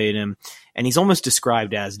 people hate him. And he's almost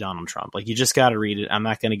described as Donald Trump. You just got to read it. I'm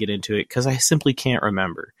not going to get into it because I simply can't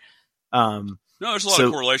remember. No, there's a lot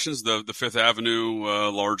of correlations. The Fifth Avenue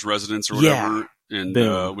large residence or whatever,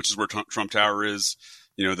 and which is where Trump Tower is.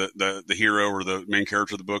 The hero or the main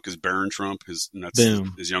character of the book is Barron Trump. That's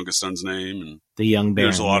his youngest son's name. And the young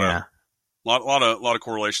Barron. There's a lot of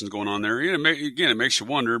correlations going on there. It makes you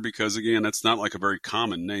wonder because again, that's not a very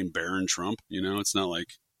common name, Barron Trump. It's not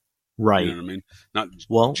right. You know what I mean? Not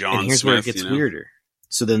John and here's Smith, where it gets weirder.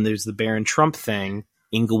 So then there's the Barron Trump thing.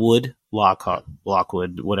 Inglewood,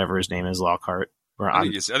 Lockwood, whatever his name is, Lockhart. I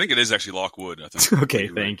think it is actually Lockwood. I think. Okay,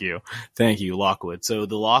 thank you, Lockwood. So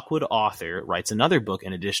the Lockwood author writes another book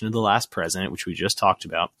in addition to The Last President, which we just talked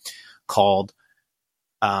about, called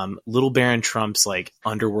Little Baron Trump's like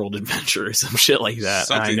Underworld Adventure or some shit like that.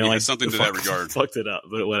 Something, I know, something to that regard. Fucked it up,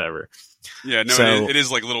 but whatever. Yeah, no, So, it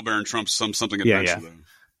is like Little Baron Trump's something adventure though.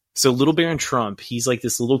 So Little Baron Trump, he's like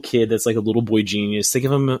this little kid that's like a little boy genius. Think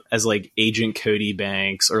of him as like Agent Cody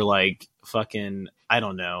Banks or like fucking, I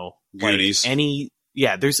don't know. Goonies.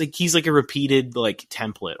 Like there's like, he's like a repeated like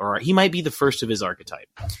template, or he might be the first of his archetype.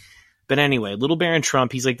 But anyway, Little Baron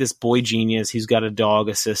Trump, he's like this boy genius. He's got a dog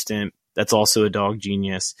assistant that's also a dog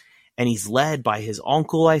genius. And he's led by his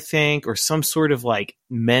uncle, I think, or some sort of like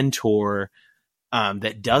mentor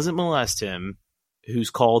that doesn't molest him, who's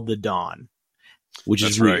called the Don. Which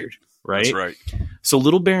is weird, right? That's right. So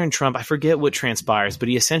Little Baron Trump, I forget what transpires, but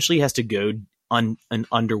he essentially has to go on an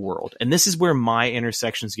underworld. And this is where my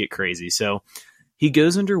intersections get crazy. So he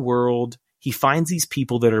goes underworld. He finds these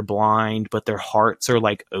people that are blind, but their hearts are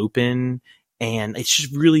like open. And it's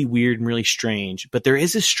just really weird and really strange. But there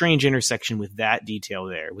is a strange intersection with that detail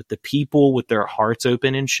there, with the people with their hearts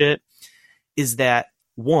open and shit, is that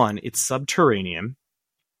one, it's subterranean.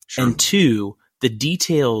 Sure. And two, the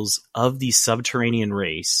details of the subterranean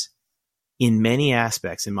race, in many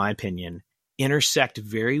aspects, in my opinion, intersect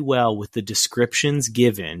very well with the descriptions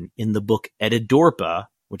given in the book Edidorpa,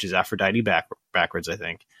 which is Aphrodite backwards, I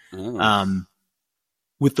think,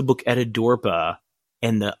 with the book Edidorpa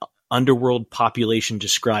and the underworld population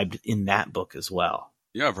described in that book as well.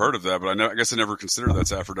 Yeah, I've heard of that, but I guess I never considered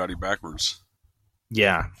that's Aphrodite backwards.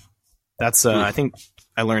 Yeah, that's I think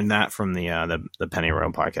I learned that from the Penny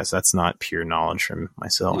Row podcast. That's not pure knowledge from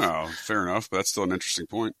myself. No, fair enough, but that's still an interesting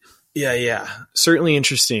point. Yeah, certainly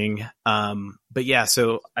interesting. But yeah,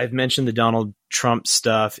 so I've mentioned the Donald Trump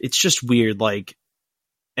stuff. It's just weird, like,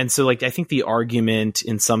 and so like I think the argument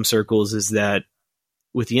in some circles is that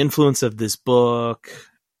with the influence of this book,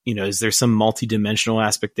 you know, is there some multidimensional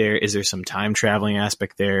aspect there? Is there some time traveling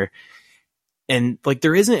aspect there? And like,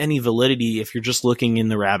 there isn't any validity if you're just looking in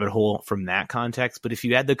the rabbit hole from that context. But if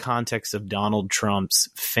you add the context of Donald Trump's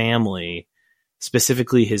family,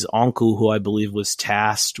 specifically his uncle, who I believe was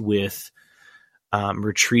tasked with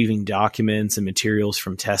retrieving documents and materials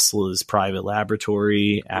from Tesla's private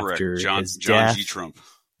laboratory after his death. John G. Trump.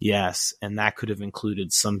 Yes. And that could have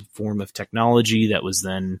included some form of technology that was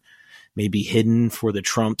then maybe hidden for the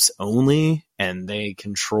Trumps only, and they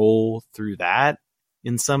control through that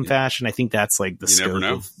in some fashion. I think that's like the scope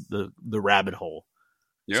of the rabbit hole.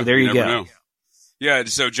 Yeah, so there you go. Know. Yeah.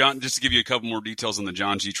 So John, just to give you a couple more details on the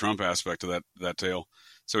John G. Trump aspect of that tale.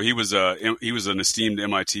 So he was an esteemed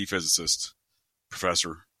MIT physicist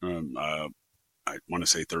professor. I want to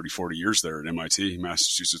say 30, 40 years there at MIT,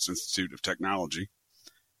 Massachusetts Institute of Technology.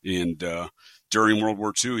 And during World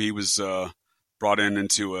War II, he was brought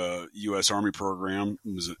into a U.S. Army program.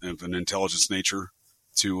 It was of an intelligence nature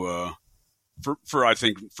to for I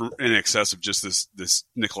think for in excess of just this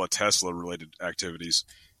Nikola Tesla related activities.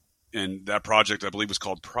 And that project, I believe, was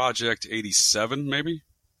called Project 87, maybe.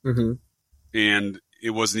 Mm-hmm. And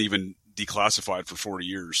it wasn't even declassified for 40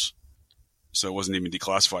 years. So it wasn't even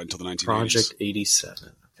declassified until the 1980s. Project 87.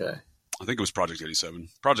 Okay. I think it was Project 87.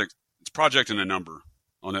 It's project and a number.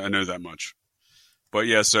 I know that much. But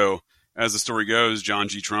yeah, so as the story goes, John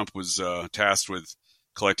G. Trump was tasked with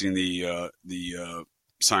collecting the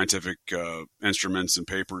scientific instruments and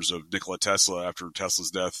papers of Nikola Tesla after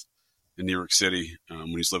Tesla's death in New York City when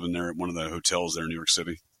he's living there at one of the hotels there in New York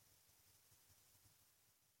City.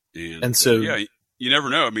 And so, yeah, you never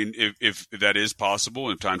know. I mean, if that is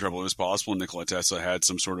possible, if time travel is possible, and Nikola Tesla had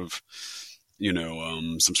some sort of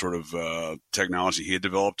technology he had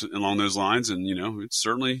developed along those lines. And, it's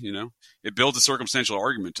certainly, it builds a circumstantial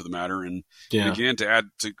argument to the matter. And, again, to add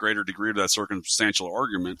to greater degree to that circumstantial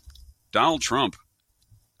argument, Donald Trump,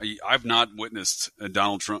 I've not witnessed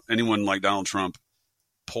anyone like Donald Trump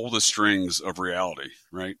pull the strings of reality,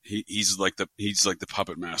 right? He's like the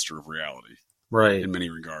puppet master of reality, right? In many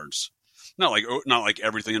regards, not like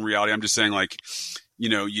everything in reality. I'm just saying, like,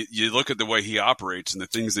 you look at the way he operates and the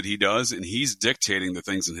things that he does, and he's dictating the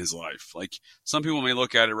things in his life. Like, some people may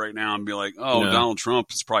look at it right now and be like, oh, Donald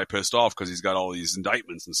Trump is probably pissed off because he's got all these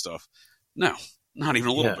indictments and stuff. No, not even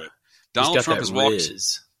a little bit. Donald Trump has walked.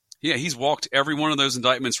 Yeah, he's walked every one of those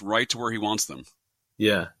indictments right to where he wants them.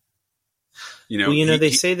 Yeah.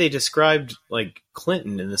 They say they described like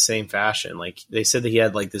Clinton in the same fashion. Like, they said that he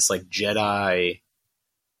had like this like Jedi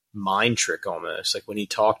mind trick almost. Like, when he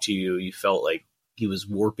talked to you, you felt like he was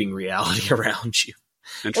warping reality around you.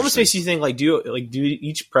 Almost makes you think, like, do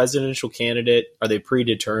each presidential candidate, are they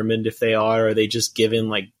predetermined if they are? Or are they just given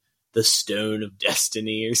like the stone of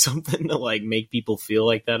destiny or something to like make people feel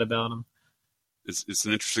like that about them? It's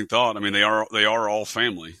an interesting thought. I mean, they are all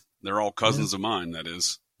family. They're all cousins of mine. That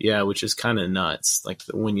is. Yeah, which is kind of nuts. Like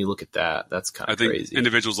when you look at that, that's kind of crazy. I think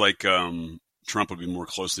individuals like Trump would be more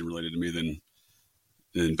closely related to me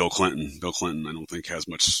than Bill Clinton. Bill Clinton, I don't think, has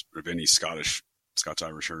much of any Scots-Irish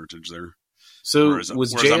heritage there. So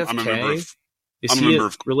was JFK? Is he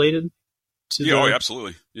related to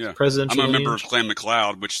absolutely. Yeah. Presidential I'm a member lineage? of Clan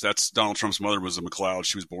MacLeod, which that's Donald Trump's mother was a MacLeod.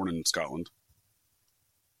 She was born in Scotland.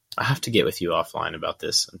 I have to get with you offline about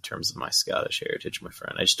this in terms of my Scottish heritage, my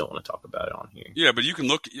friend. I just don't want to talk about it on here. Yeah, but you can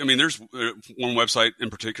look. I mean, there's one website in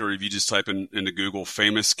particular. If you just type into Google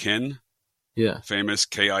 "famous kin," famous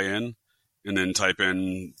KIN, and then type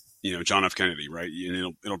in John F. Kennedy, right?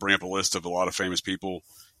 And it'll bring up a list of a lot of famous people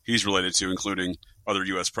he's related to, including other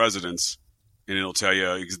U.S. presidents, and it'll tell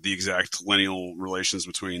you the exact lineal relations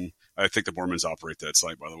between. I think the Mormons operate that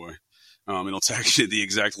site, by the way. It'll tell you the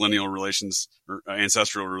exact lineal relations or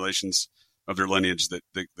ancestral relations of their lineage that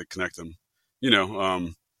connect them.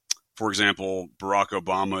 For example, Barack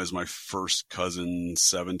Obama is my first cousin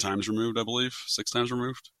 7 times removed, I believe, 6 times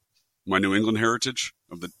removed. My New England heritage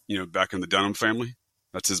of the back in the Dunham family.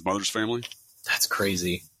 That's his mother's family. That's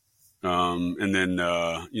crazy. And then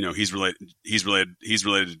he's related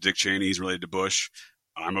to Dick Cheney. He's related to Bush.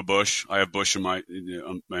 I'm a Bush. I have Bush in my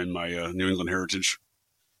New England heritage.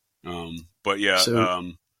 But yeah,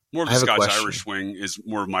 more of the Scots-Irish swing is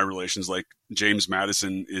more of my relations. Like James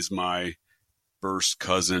Madison is my first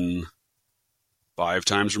cousin 5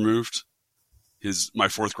 times removed. My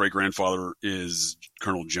 4th great grandfather is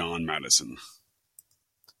Colonel John Madison.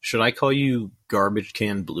 Should I call you Garbage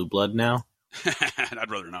Can Blue Blood now?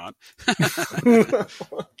 I'd rather not.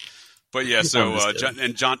 But yeah, so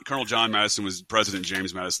Colonel John Madison was President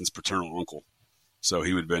James Madison's paternal uncle, so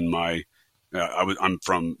he would have been my. I'm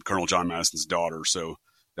from Colonel John Madison's daughter, so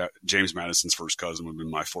that James Madison's first cousin would have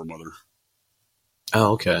been my foremother.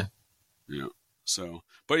 Oh, okay. Yeah. So,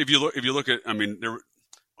 but if you look at, I mean,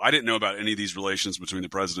 I didn't know about any of these relations between the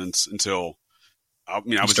presidents until, I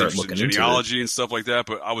was interested in genealogy and stuff like that.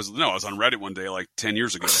 But I was on Reddit one day like 10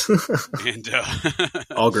 years ago, and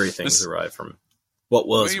all great things arrive from what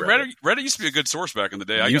was Reddit. Reddit used to be a good source back in the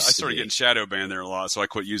day. I started getting shadow banned there a lot, so I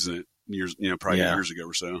quit using it years ago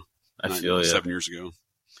or so. I feel you. 7 years ago.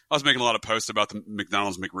 I was making a lot of posts about the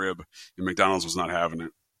McDonald's McRib, and McDonald's was not having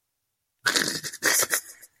it.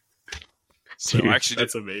 So dude, I actually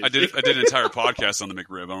I did an entire podcast on the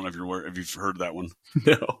McRib. I don't know if you've heard that one.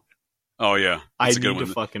 No. Oh yeah, I need to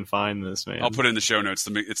fucking find this, man. I'll put it in the show notes.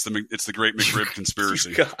 It's the Great McRib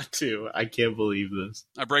Conspiracy. You got to. I can't believe this.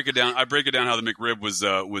 I break it down how the McRib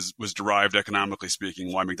was derived economically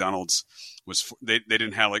speaking. Why McDonald's was they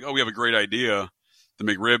didn't have like, oh, we have a great idea. The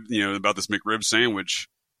McRib, about this McRib sandwich.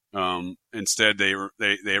 Instead,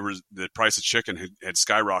 the price of chicken had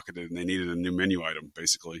skyrocketed, and they needed a new menu item.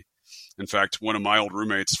 Basically, in fact, one of my old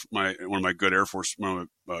roommates, one of my good Air Force, one of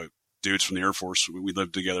my dudes from the Air Force, we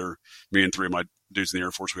lived together. Me and 3 of my dudes in the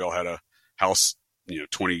Air Force, we all had a house,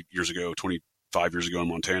 25 years ago in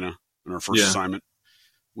Montana on our first assignment.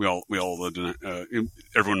 We all lived in it.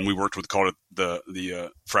 Everyone we worked with called it the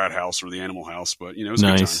frat house or the animal house, but it was a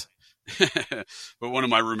good time. But one of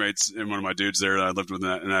my roommates and one of my dudes there that I lived with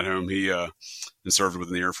in that home, he and served with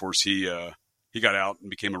in the Air Force. He got out and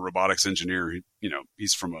became a robotics engineer.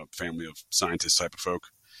 He's from a family of scientists type of folk,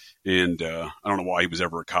 and I don't know why he was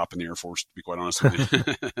ever a cop in the Air Force, to be quite honest with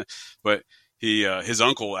you. But his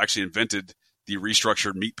uncle actually invented the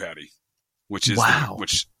restructured meat patty, which is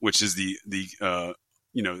the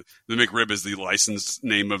McRib is the licensed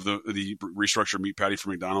name of the restructured meat patty for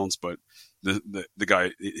McDonald's, but the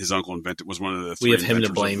guy, his uncle invented, was one of the 3 we have him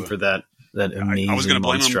to blame for that amazing I was gonna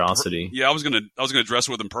blame monstrosity. Him. Yeah, I was gonna address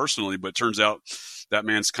it with him personally, but it turns out that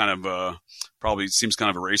man's kind of probably seems kind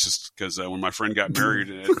of a racist, because when my friend got married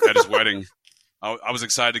at his wedding, I was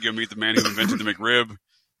excited to go meet the man who invented the McRib.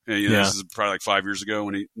 And, this is probably like 5 years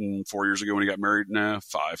ago 4 years ago when he got married. 5,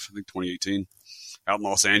 I think 2018. Out in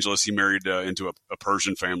Los Angeles, he married into a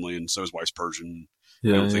Persian family, and so his wife's Persian. I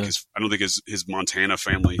don't think his Montana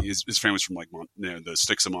family. His family's from like the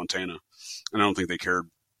sticks of Montana, and I don't think they cared.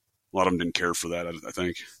 A lot of them didn't care for that. I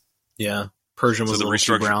think. Yeah, Persian was a little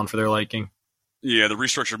too brown for their liking. Yeah, the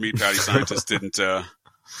restructured meat patty scientist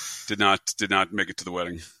did not make it to the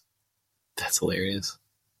wedding. That's hilarious.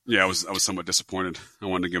 Yeah, I was somewhat disappointed. I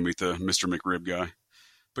wanted to go meet the Mr. McRib guy,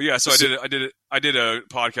 but yeah, so I did a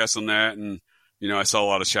podcast on that, and I saw a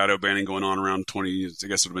lot of shadow banning going on around I guess it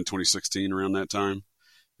would have been 2016 around that time.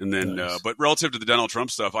 And then, nice. But relative to the Donald Trump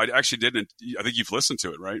stuff, I actually didn't. I think you've listened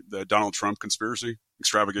to it, right? The Donald Trump conspiracy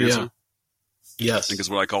extravaganza. Yeah. Yes, I think is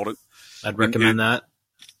what I called it. I'd recommend that.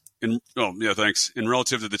 And thanks. And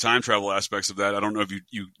relative to the time travel aspects of that, I don't know if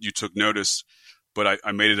you took notice. but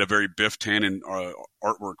I made it a very Biff Tannen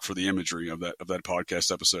artwork for the imagery of that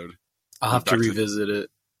podcast episode. I'll have to revisit it.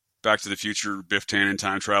 Back to the Future, Biff Tannen,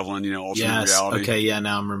 time traveling, alternate Yes. reality. Okay, yeah,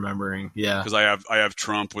 now I'm remembering. Yeah. Because I have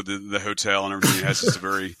Trump with the hotel and everything. It has just a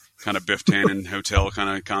very kind of Biff Tannen hotel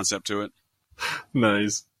kind of concept to it.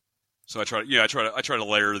 Nice. So I try to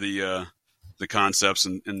layer the concepts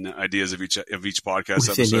and the ideas of each podcast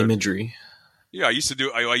within episode. Imagery. Yeah, I used to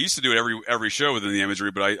do it every show within the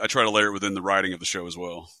imagery, but I try to layer it within the writing of the show as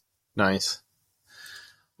well. Nice.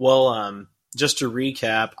 Well, just to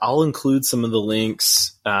recap, I'll include some of the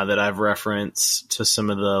links that I've referenced to some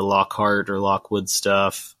of the Lockhart or Lockwood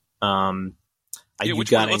stuff.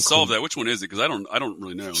 Let's solve that. Which one is it? Because I don't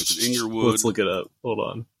really know. Is it Inglewood? Let's look it up. Hold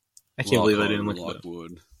on. I can't believe I didn't look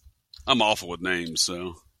Lockwood. It up. I'm awful with names,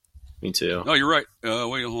 so. Me too. Oh, you're right.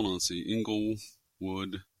 Wait, hold on. Let's see.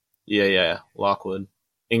 Inglewood. Yeah. Lockwood.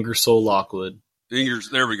 Ingersoll Lockwood.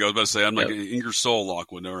 There we go. I was about to say, I'm like Ingersoll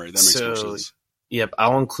Lockwood. All right, that makes more sense. Yep,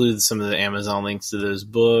 I'll include some of the Amazon links to those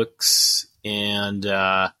books. And,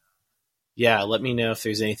 let me know if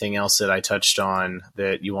there's anything else that I touched on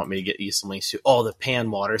that you want me to get you some links to. Oh, the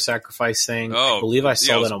pan water sacrifice thing. I believe I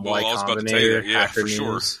saw that on Y Combinator. Yeah, for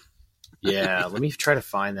sure. Yeah, let me try to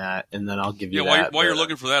find that, and then I'll give you that. While you're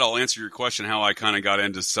looking for that, I'll answer your question how I kind of got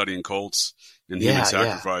into studying cults and human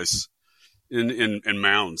sacrifice in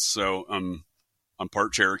mounds. So I'm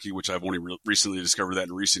part Cherokee, which I've only recently discovered that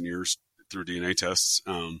in recent years through DNA tests.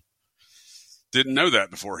 Didn't know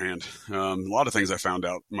that beforehand. A lot of things I found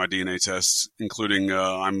out in my DNA tests, including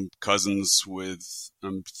I'm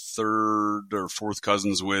third or fourth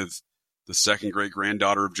cousins with the second great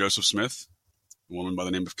granddaughter of Joseph Smith, a woman by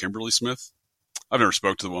the name of Kimberly Smith. I've never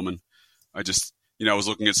spoke to the woman. I just, I was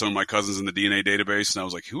looking at some of my cousins in the DNA database, and I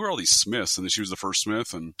was like, who are all these Smiths? And then she was the first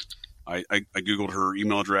Smith, and I Googled her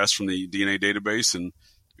email address from the DNA database, and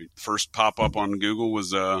the first pop-up on Google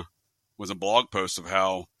was a blog post of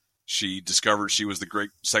how she discovered she was the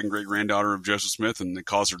second great granddaughter of Joseph Smith, and it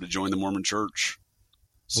caused her to join the Mormon Church.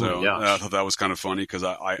 So I thought that was kind of funny because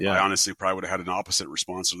I honestly probably would have had an opposite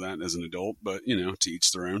response to that as an adult, but to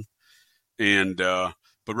each their own. And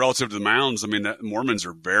but relative to the mounds, I mean, Mormons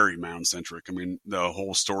are very mound centric. I mean, the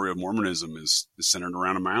whole story of Mormonism is centered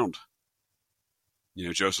around a mound.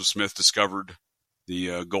 Joseph Smith discovered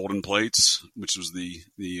the golden plates, which was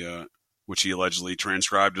which he allegedly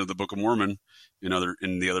transcribed into the Book of Mormon,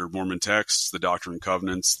 in the other Mormon texts, the Doctrine and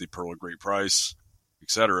Covenants, the Pearl of Great Price,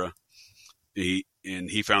 etc. He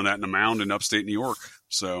found that in a mound in upstate New York.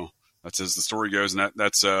 So that's as the story goes, and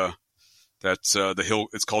that's the hill.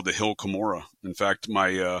 It's called the Hill Cumorah. In fact,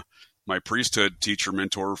 my priesthood teacher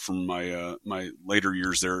mentor from my later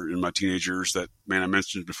years there in my teenage years, that man I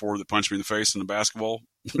mentioned before that punched me in the face in the basketball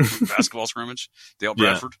scrimmage, Dale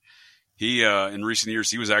Bradford. He in recent years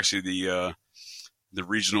he was actually the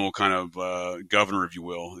regional kind of governor, if you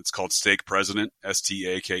will. It's called stake president,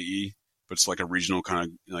 STAKE, but it's like a regional kind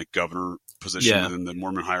of like governor position within the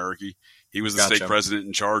Mormon hierarchy. He was the stake president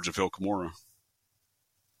in charge of Hill Cumorah.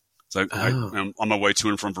 So I'm on my way to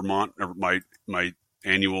and from Vermont. My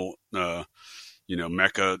annual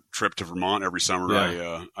Mecca trip to Vermont every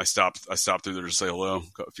summer. I stopped through there to say hello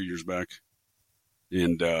a few years back.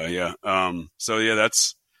 And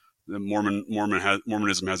that's the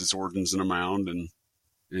Mormonism has its origins in a mound, and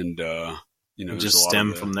just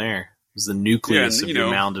stemmed from there. It was the nucleus of your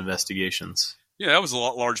mound investigations. Yeah, that was a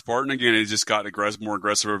large part. And again, it just got more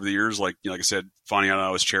aggressive over the years. Like I said, finding out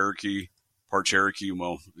I was part Cherokee.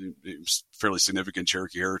 Well, it was fairly significant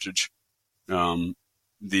Cherokee heritage.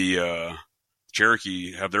 The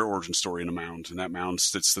Cherokee have their origin story in a mound, and that mound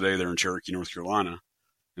sits today there in Cherokee, North Carolina.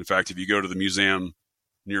 In fact, if you go to the museum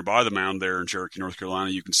nearby the mound there in Cherokee, North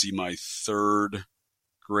Carolina, you can see my third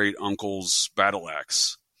great uncle's battle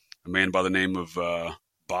axe, a man by the name of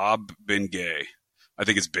Bob Bengay. I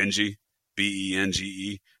think it's Benji,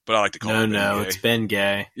 Benge, but I like to call it Ben Gay. It's Ben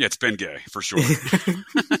Gay. Yeah, it's Ben Gay for sure.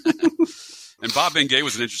 And Bob Bengay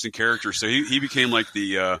was an interesting character. So he became like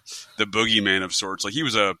the boogeyman of sorts. Like he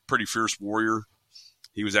was a pretty fierce warrior.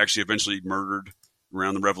 He was actually eventually murdered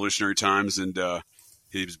around the Revolutionary times, and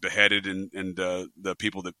he was beheaded, and the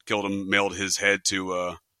people that killed him mailed his head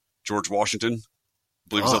to George Washington. I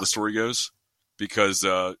believe is how the story goes, because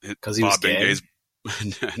he was gay?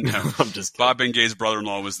 No, I'm just kidding. Bob Bengay's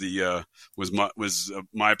brother-in-law was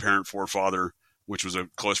my apparent forefather, which was a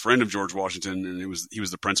close friend of George Washington, and he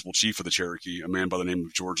was the principal chief of the Cherokee, a man by the name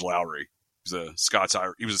of George Lowry. He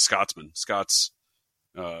was a Scotsman,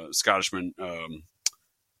 Scottishman.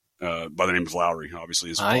 by the name of Lowry. Obviously,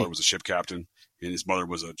 his father was a ship captain, and his mother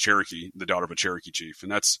was a Cherokee, the daughter of a Cherokee chief.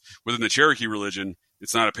 And that's within the Cherokee religion.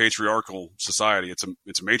 It's not a patriarchal society; it's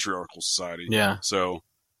a matriarchal society. Yeah. So,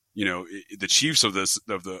 the chiefs of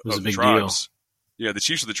the big tribes, the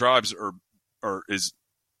chiefs of the tribes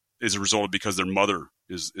is a result because their mother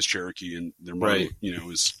is Cherokee, and their mother,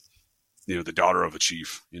 is the daughter of a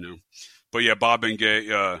chief. But yeah, Bob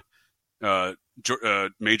Bengay,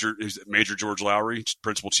 Major George Lowry,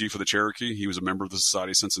 principal chief of the Cherokee. He was a member of the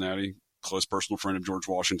Society of Cincinnati, close personal friend of George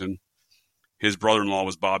Washington. His brother-in-law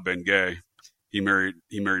was Bob Bengay. He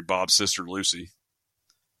married Bob's sister Lucy,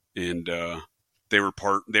 and they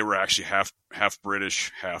were actually half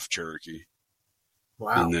British, half Cherokee.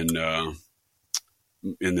 Wow. And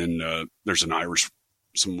then there's an Irish,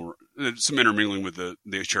 some intermingling with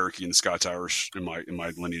the Cherokee and the Scots Irish in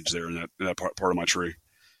my lineage there in that part of my tree.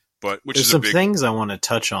 But there's some things I want to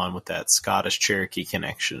touch on with that Scottish Cherokee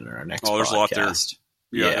connection in our next podcast. There's a lot there.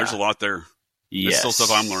 Yeah, there's a lot there. Yes. It's still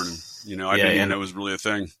stuff I'm learning. I didn't even know it was really a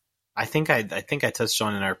thing. I think I touched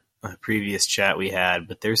on in our previous chat we had,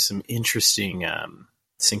 but there's some interesting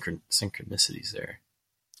synchronicities there.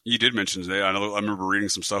 You did mention today. I remember reading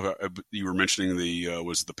some stuff. You were mentioning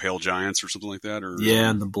was the Pale Giants or something like that, or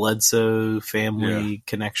and the Bledsoe family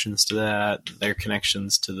connections to that, their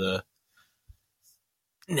connections to the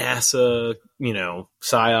NASA,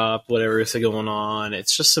 PSYOP, whatever is going on.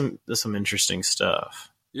 It's just some interesting stuff.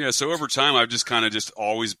 Yeah, so over time, I've just kind of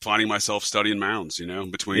always finding myself studying mounds,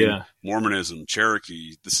 between Mormonism,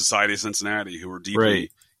 Cherokee, the Society of Cincinnati, who are deeply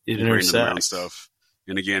ingrained in the mound stuff.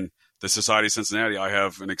 And again, the Society of Cincinnati, I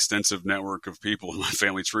have an extensive network of people in my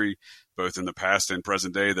family tree, both in the past and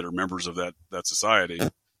present day, that are members of that society.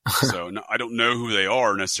 So I don't know who they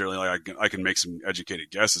are necessarily. I can make some educated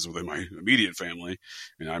guesses within my immediate family,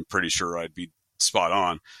 and I'm pretty sure I'd be spot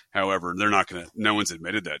on. However, they're not going to. No one's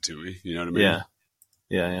admitted that to me. You know what I mean?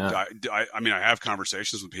 Yeah. I mean, I have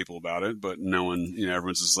conversations with people about it, but no one.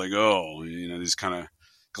 Everyone's just like, these kind of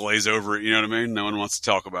glaze over it. You know what I mean? No one wants to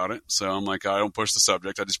talk about it. So I'm like, I don't push the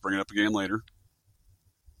subject. I just bring it up again later.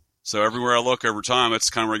 So everywhere I look over time, that's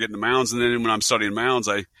kind of where I get into mounds. And then when I'm studying mounds,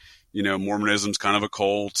 Mormonism's kind of a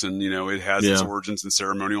cult, and, it has its origins in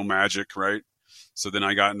ceremonial magic, right? So then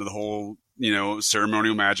I got into the whole,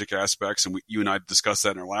 ceremonial magic aspects, and you and I discussed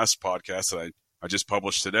that in our last podcast that I just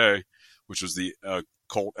published today, which was the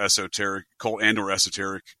cult and or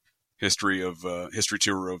esoteric history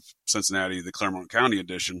tour of Cincinnati, the Claremont County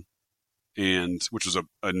edition, and which was an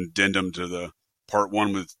addendum to the part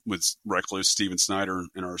one with Recluse, Stephen Snyder,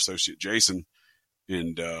 and our associate Jason,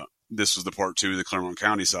 and this was the part two, the Claremont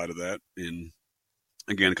County side of that, and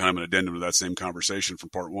again, kind of an addendum to that same conversation from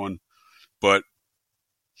part one. But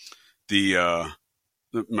my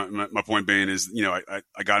point being is, I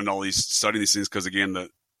got into all these studying these things because, again, the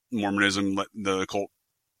Mormonism, the occult,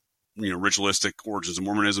 ritualistic origins of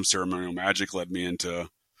Mormonism, ceremonial magic led me into,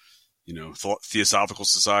 Theosophical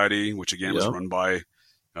Society, which again was run by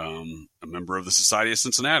a member of the Society of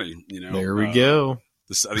Cincinnati. There we go.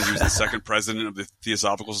 I think he was the second president of the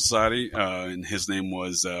Theosophical Society, and his name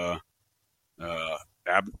was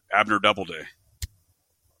Abner Doubleday.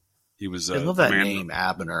 He was. I love that name,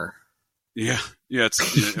 Abner. Yeah.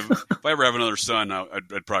 If I ever have another son,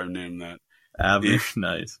 I'd probably name him that. Abner,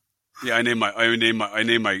 nice. Yeah, I named my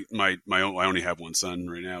own. I only have one son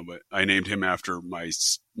right now, but I named him after my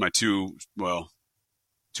two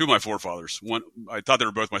of my forefathers. One, I thought they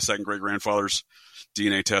were both my second great grandfathers.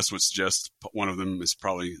 DNA test would suggest one of them is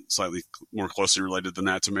probably slightly more closely related than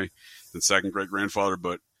that to me than second great grandfather.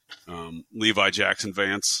 But Levi Jackson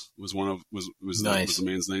Vance was nice. The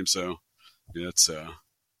man's name. So yeah, it's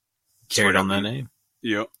carried on that name.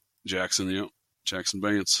 Yep, Jackson. Yep, Jackson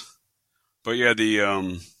Vance. But yeah,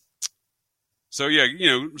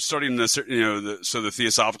 studying the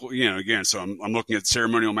Theosophical, again. So I'm looking at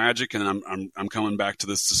ceremonial magic, and I'm coming back to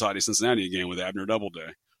the Society of Cincinnati again with Abner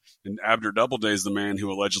Doubleday, and Abner Doubleday is the man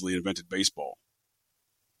who allegedly invented baseball,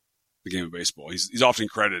 the game of baseball. He's often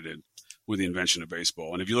credited with the invention of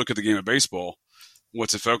baseball, and if you look at the game of baseball,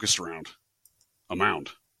 what's it focused around? A mound.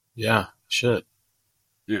 Yeah. Shit.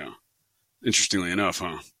 Yeah. Interestingly enough,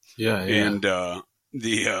 huh? Yeah. And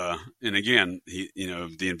and again,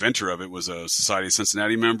 the inventor of it was a Society of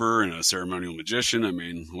Cincinnati member and a ceremonial magician. I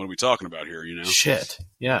mean, what are we talking about here? Shit.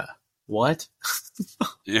 Yeah. What?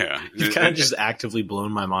 Yeah. You've kind of just actively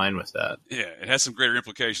blown my mind with that. Yeah. It has some greater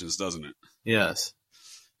implications, doesn't it? Yes.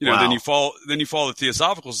 then you follow the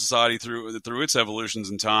Theosophical Society through its evolutions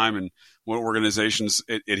in time and what organizations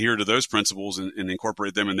adhere to those principles and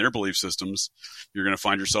incorporate them in their belief systems. You're going to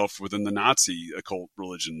find yourself within the Nazi occult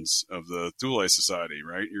religions of the Thule Society,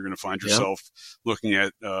 right? You're going to find yourself looking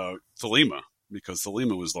at Thelema, because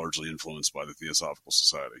Thelema was largely influenced by the Theosophical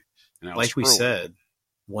Society. And like we said,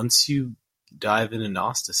 once you dive into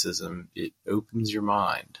Gnosticism, it opens your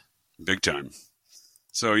mind. Big time.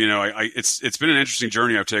 So, it's been an interesting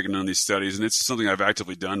journey I've taken on these studies, and it's something I've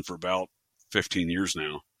actively done for about 15 years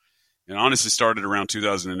now. And honestly started around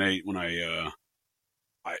 2008 when I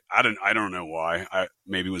don't know why.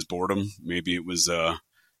 Maybe it was boredom. Maybe it was, I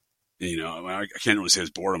can't really say it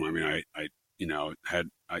was boredom. I mean, I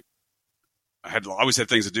always had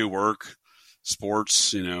things to do, work,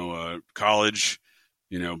 sports, college,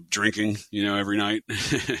 drinking, every night.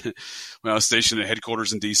 When I was stationed at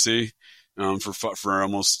headquarters in DC, for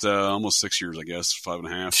almost 6 years, I guess,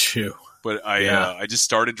 5.5. Phew. But I just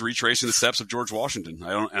started retracing the steps of George Washington.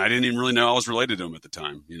 I didn't even really know I was related to him at the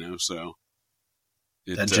time, so.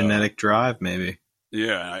 That genetic drive, maybe.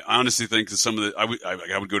 Yeah. I honestly think that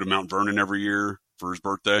I would go to Mount Vernon every year for his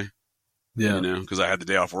birthday. Yeah. Because I had the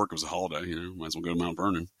day off work. It was a holiday, might as well go to Mount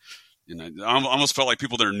Vernon. And I almost felt like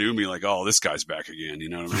people there knew me, like, oh, this guy's back again. You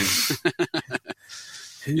know what I mean?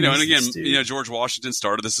 And again, George Washington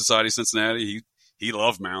started the Society of Cincinnati. He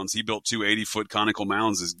loved mounds. He built 2 80-foot conical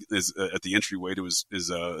mounds at the entryway to his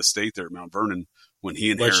estate there at Mount Vernon when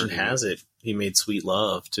he inherited. Legend has it he made sweet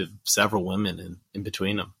love to several women in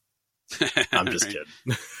between them. I'm just kidding.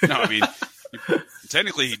 No, I mean,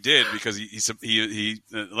 technically he did, because he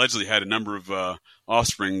allegedly had a number of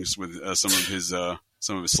offsprings with some of his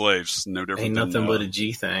slaves. No different. Ain't nothing but a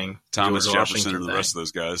G thing. Thomas George Jefferson and the thing. rest of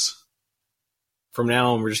those guys. From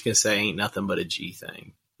now on, we're just gonna say ain't nothing but a G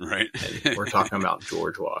thing. Right. And we're talking about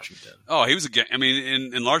George Washington. Oh, he was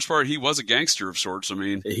in large part, he was a gangster of sorts. I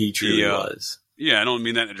mean, he truly was. Yeah, I don't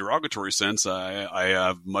mean that in a derogatory sense. I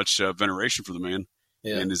have much veneration for the man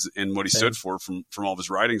and what he stood for from all of his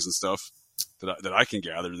writings and stuff that I can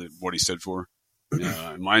gather, that what he stood for,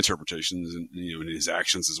 in my interpretations and in his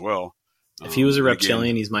actions as well. If he was a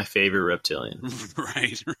reptilian, he's my favorite reptilian.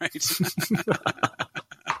 Right.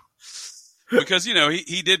 Because,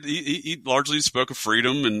 he largely spoke of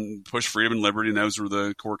freedom and pushed freedom and liberty, and those were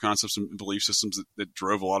the core concepts and belief systems that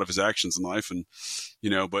drove a lot of his actions in life. And,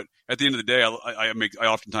 but at the end of the day, I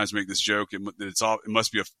oftentimes make this joke that it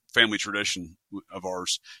must be a family tradition of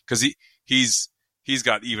ours, because he's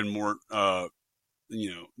got even more, the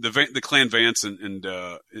Clan Vance and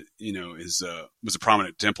was a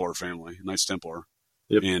prominent Templar family, Knights Templar.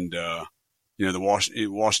 Yep. And,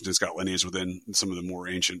 Washington's got lineage within some of the more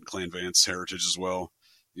ancient Clan Vance heritage as well,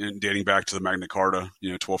 and dating back to the Magna Carta,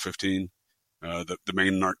 1215. The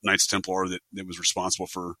main Knights Templar that was responsible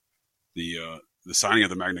for the signing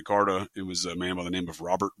of the Magna Carta, it was a man by the name of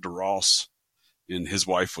Robert de Ross, and his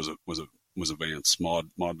wife was a Vance,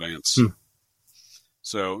 Maud Vance.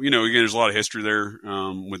 So, again, there's a lot of history there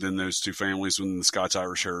within those two families, within the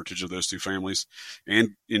Scots-Irish heritage of those two families, and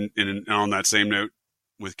on that same note,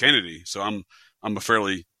 with Kennedy. So I'm a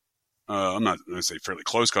fairly, I'm not going to say fairly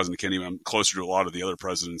close cousin to Kennedy, but I'm closer to a lot of the other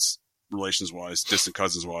presidents, relations-wise, distant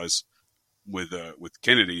cousins-wise, with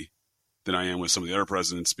Kennedy than I am with some of the other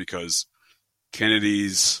presidents, because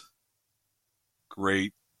Kennedy's third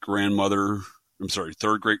great grandmother. Let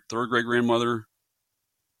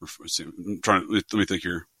me think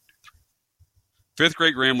here. 5th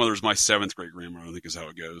great grandmother is my 7th great grandmother, I think is how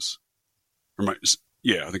it goes. I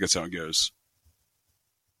think that's how it goes.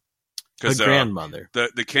 Because grandmother,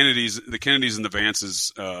 the Kennedys and the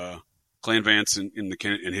Vances, Clan Vance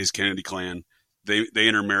and his Kennedy clan, they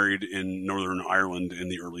intermarried in Northern Ireland in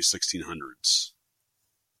the early 1600s. I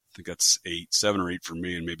think that's 7 or 8 for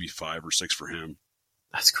me, and maybe 5 or 6 for him.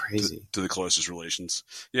 That's crazy. To the closest relations.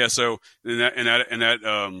 Yeah. So in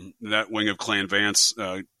that wing of Clan Vance,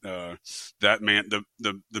 that man, the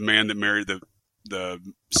man that married the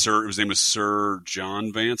Sir, his name was Sir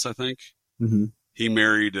John Vance, I think. Mm-hmm. He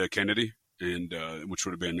married Kennedy, and which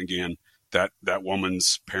would have been, again, that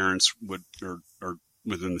woman's parents are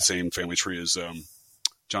within the same family tree as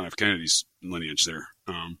John F. Kennedy's lineage there.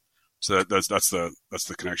 So that's the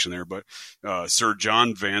connection there. But Sir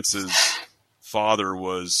John Vance's father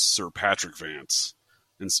was Sir Patrick Vance,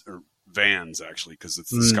 or Vans actually, because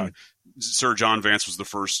it's the Scott. Sir John Vance was the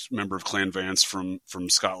first member of Clan Vance from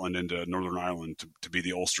Scotland into Northern Ireland to be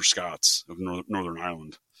the Ulster Scots of Northern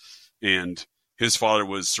Ireland, and his father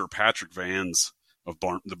was Sir Patrick Vans of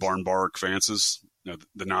the Barnbark Vances.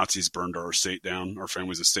 The Nazis burned our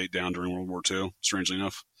family's estate down during World War II, strangely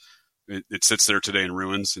enough. It sits there today in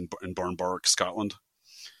ruins in Barnbark, Scotland.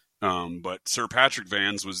 But Sir Patrick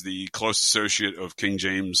Vans was the close associate of King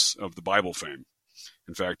James of the Bible fame.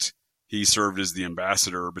 In fact, he served as the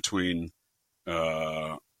ambassador between,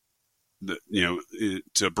 to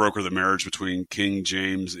broker the marriage between King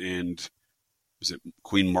James and, was it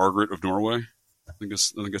Queen Margaret of Norway? I think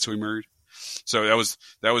that's who he married. So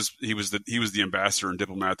he was the ambassador and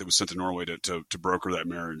diplomat that was sent to Norway to broker that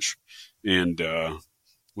marriage, and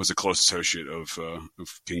was a close associate of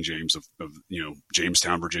King James of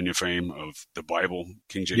Jamestown, Virginia fame, of the Bible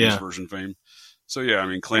King James Version fame. So yeah, I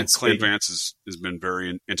mean, Clan Vance has been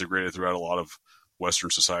very integrated throughout a lot of Western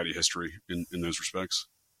society history in those respects.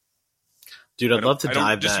 Dude, I'd love to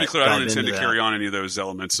dive. Just to be clear, I don't intend to carry on any of those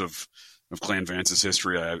elements of Clan Vance's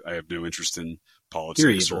history. I have no interest in politics.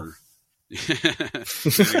 You're evil.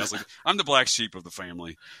 I'm the black sheep of the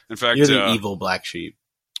family. In fact, you're the evil black sheep.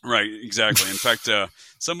 Right, exactly. In fact,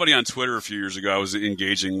 somebody on Twitter a few years ago, I was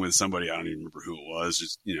engaging with somebody, I don't even remember who it was,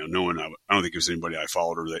 just, no one, I don't think it was anybody I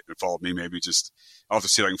followed or that followed me. Maybe just, I'll have to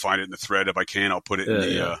see if I can find it in the thread. If I can, I'll put it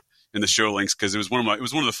in the show links, because it was one of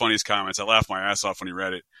the funniest comments. I laughed my ass off when I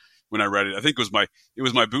read it. I think it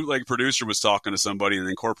was my bootleg producer was talking to somebody and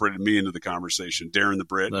incorporated me into the conversation. Darren the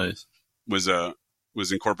Brit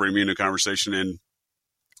was incorporating me into the conversation, and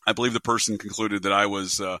I believe the person concluded that I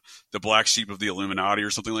was the black sheep of the Illuminati or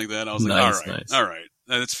something like that. I was like, all right.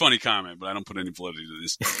 That's a funny comment, but I don't put any validity to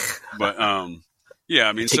this. But, yeah,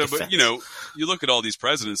 I mean, you look at all these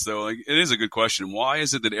presidents, though, like, it is a good question. Why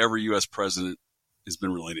is it that every U.S. president has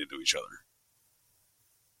been related to each other?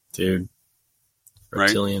 Dude.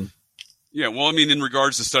 Reptilian. Right? Yeah, well, I mean, in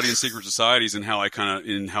regards to studying secret societies and how I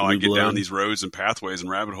get down these roads and pathways and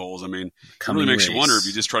rabbit holes, I mean, it really makes you wonder if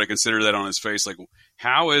you just try to consider that on its face. Like,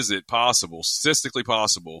 how is it possible, statistically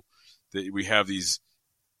possible, that we have these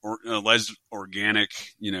alleged organic,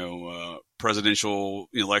 presidential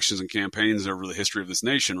elections and campaigns over the history of this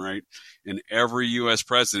nation, right? And every U.S.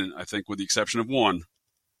 president, I think, with the exception of one,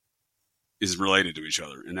 is related to each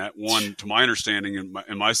other. And that one, to my understanding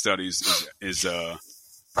in my studies, is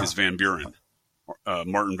Van Buren,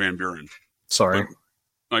 Martin Van Buren. Sorry.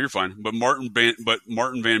 No, you're fine. But Martin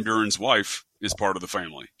Van Buren's wife is part of the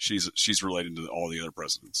family. She's related to all the other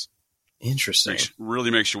presidents. Interesting. Really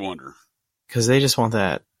makes you wonder. Because they just want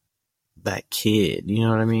that kid. You know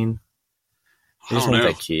what I mean? They just want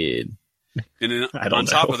that kid. And then on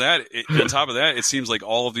top of that, it seems like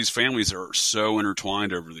all of these families are so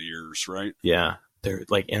intertwined over the years, right? Yeah. They're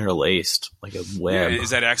like interlaced, like a web. Yeah,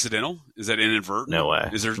 is that accidental? Is that inadvertent? No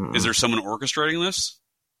way. Is there someone orchestrating this?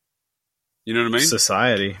 You know what I mean?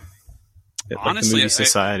 Society. Honestly,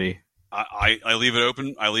 Society. I leave it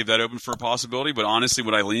open. I leave that open for a possibility. But honestly,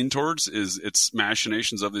 what I lean towards is it's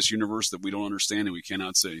machinations of this universe that we don't understand and we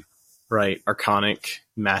cannot see. Right. Archonic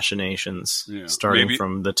machinations, starting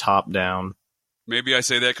from the top down. Maybe I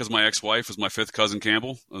say that because my ex-wife was my fifth cousin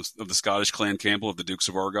Campbell of the Scottish clan Campbell of the Dukes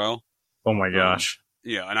of Argyll. Oh my gosh.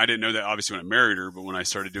 Yeah, and I didn't know that obviously when I married her, but when I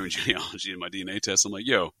started doing genealogy and my DNA test, I'm like,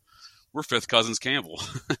 yo, we're fifth cousins Campbell.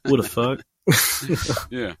 What the fuck?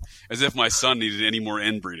 Yeah, as if my son needed any more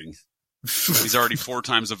inbreeding. He's already 4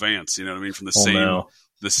 times a Vance, you know what I mean? From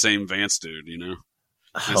the same Vance dude, you know?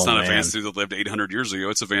 And it's not a Vance dude that lived 800 years ago.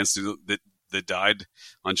 It's a Vance dude that died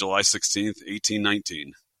on July 16th,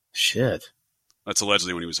 1819. Shit. That's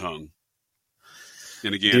allegedly when he was hung.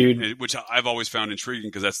 And again, which I've always found intriguing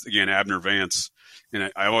because that's, again, Abner Vance.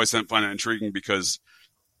 And I always find that intriguing because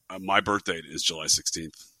my birth date is July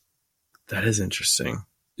 16th. That is interesting.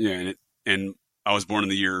 Yeah, and I was born in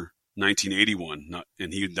the year 1981,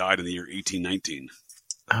 and he died in the year 1819.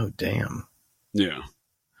 Oh, damn. Yeah.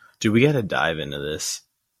 Dude, we got to dive into this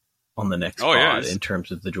on the next pod in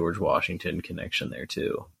terms of the George Washington connection there,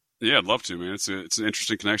 too. Yeah, I'd love to, man. It's an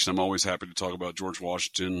interesting connection. I'm always happy to talk about George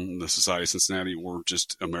Washington, the Society of Cincinnati, or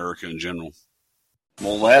just America in general.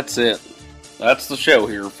 Well, that's it. That's the show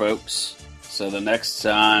here, folks. So the next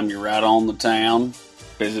time you're out on the town,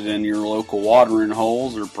 visiting your local watering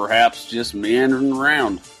holes, or perhaps just meandering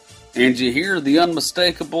around, and you hear the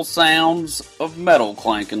unmistakable sounds of metal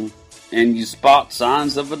clanking, and you spot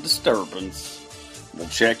signs of a disturbance, well,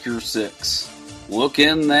 check your 6. Look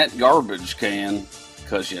in that garbage can,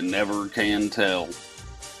 because you never can tell.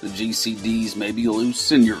 The GCDs may be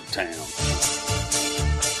loose in your town.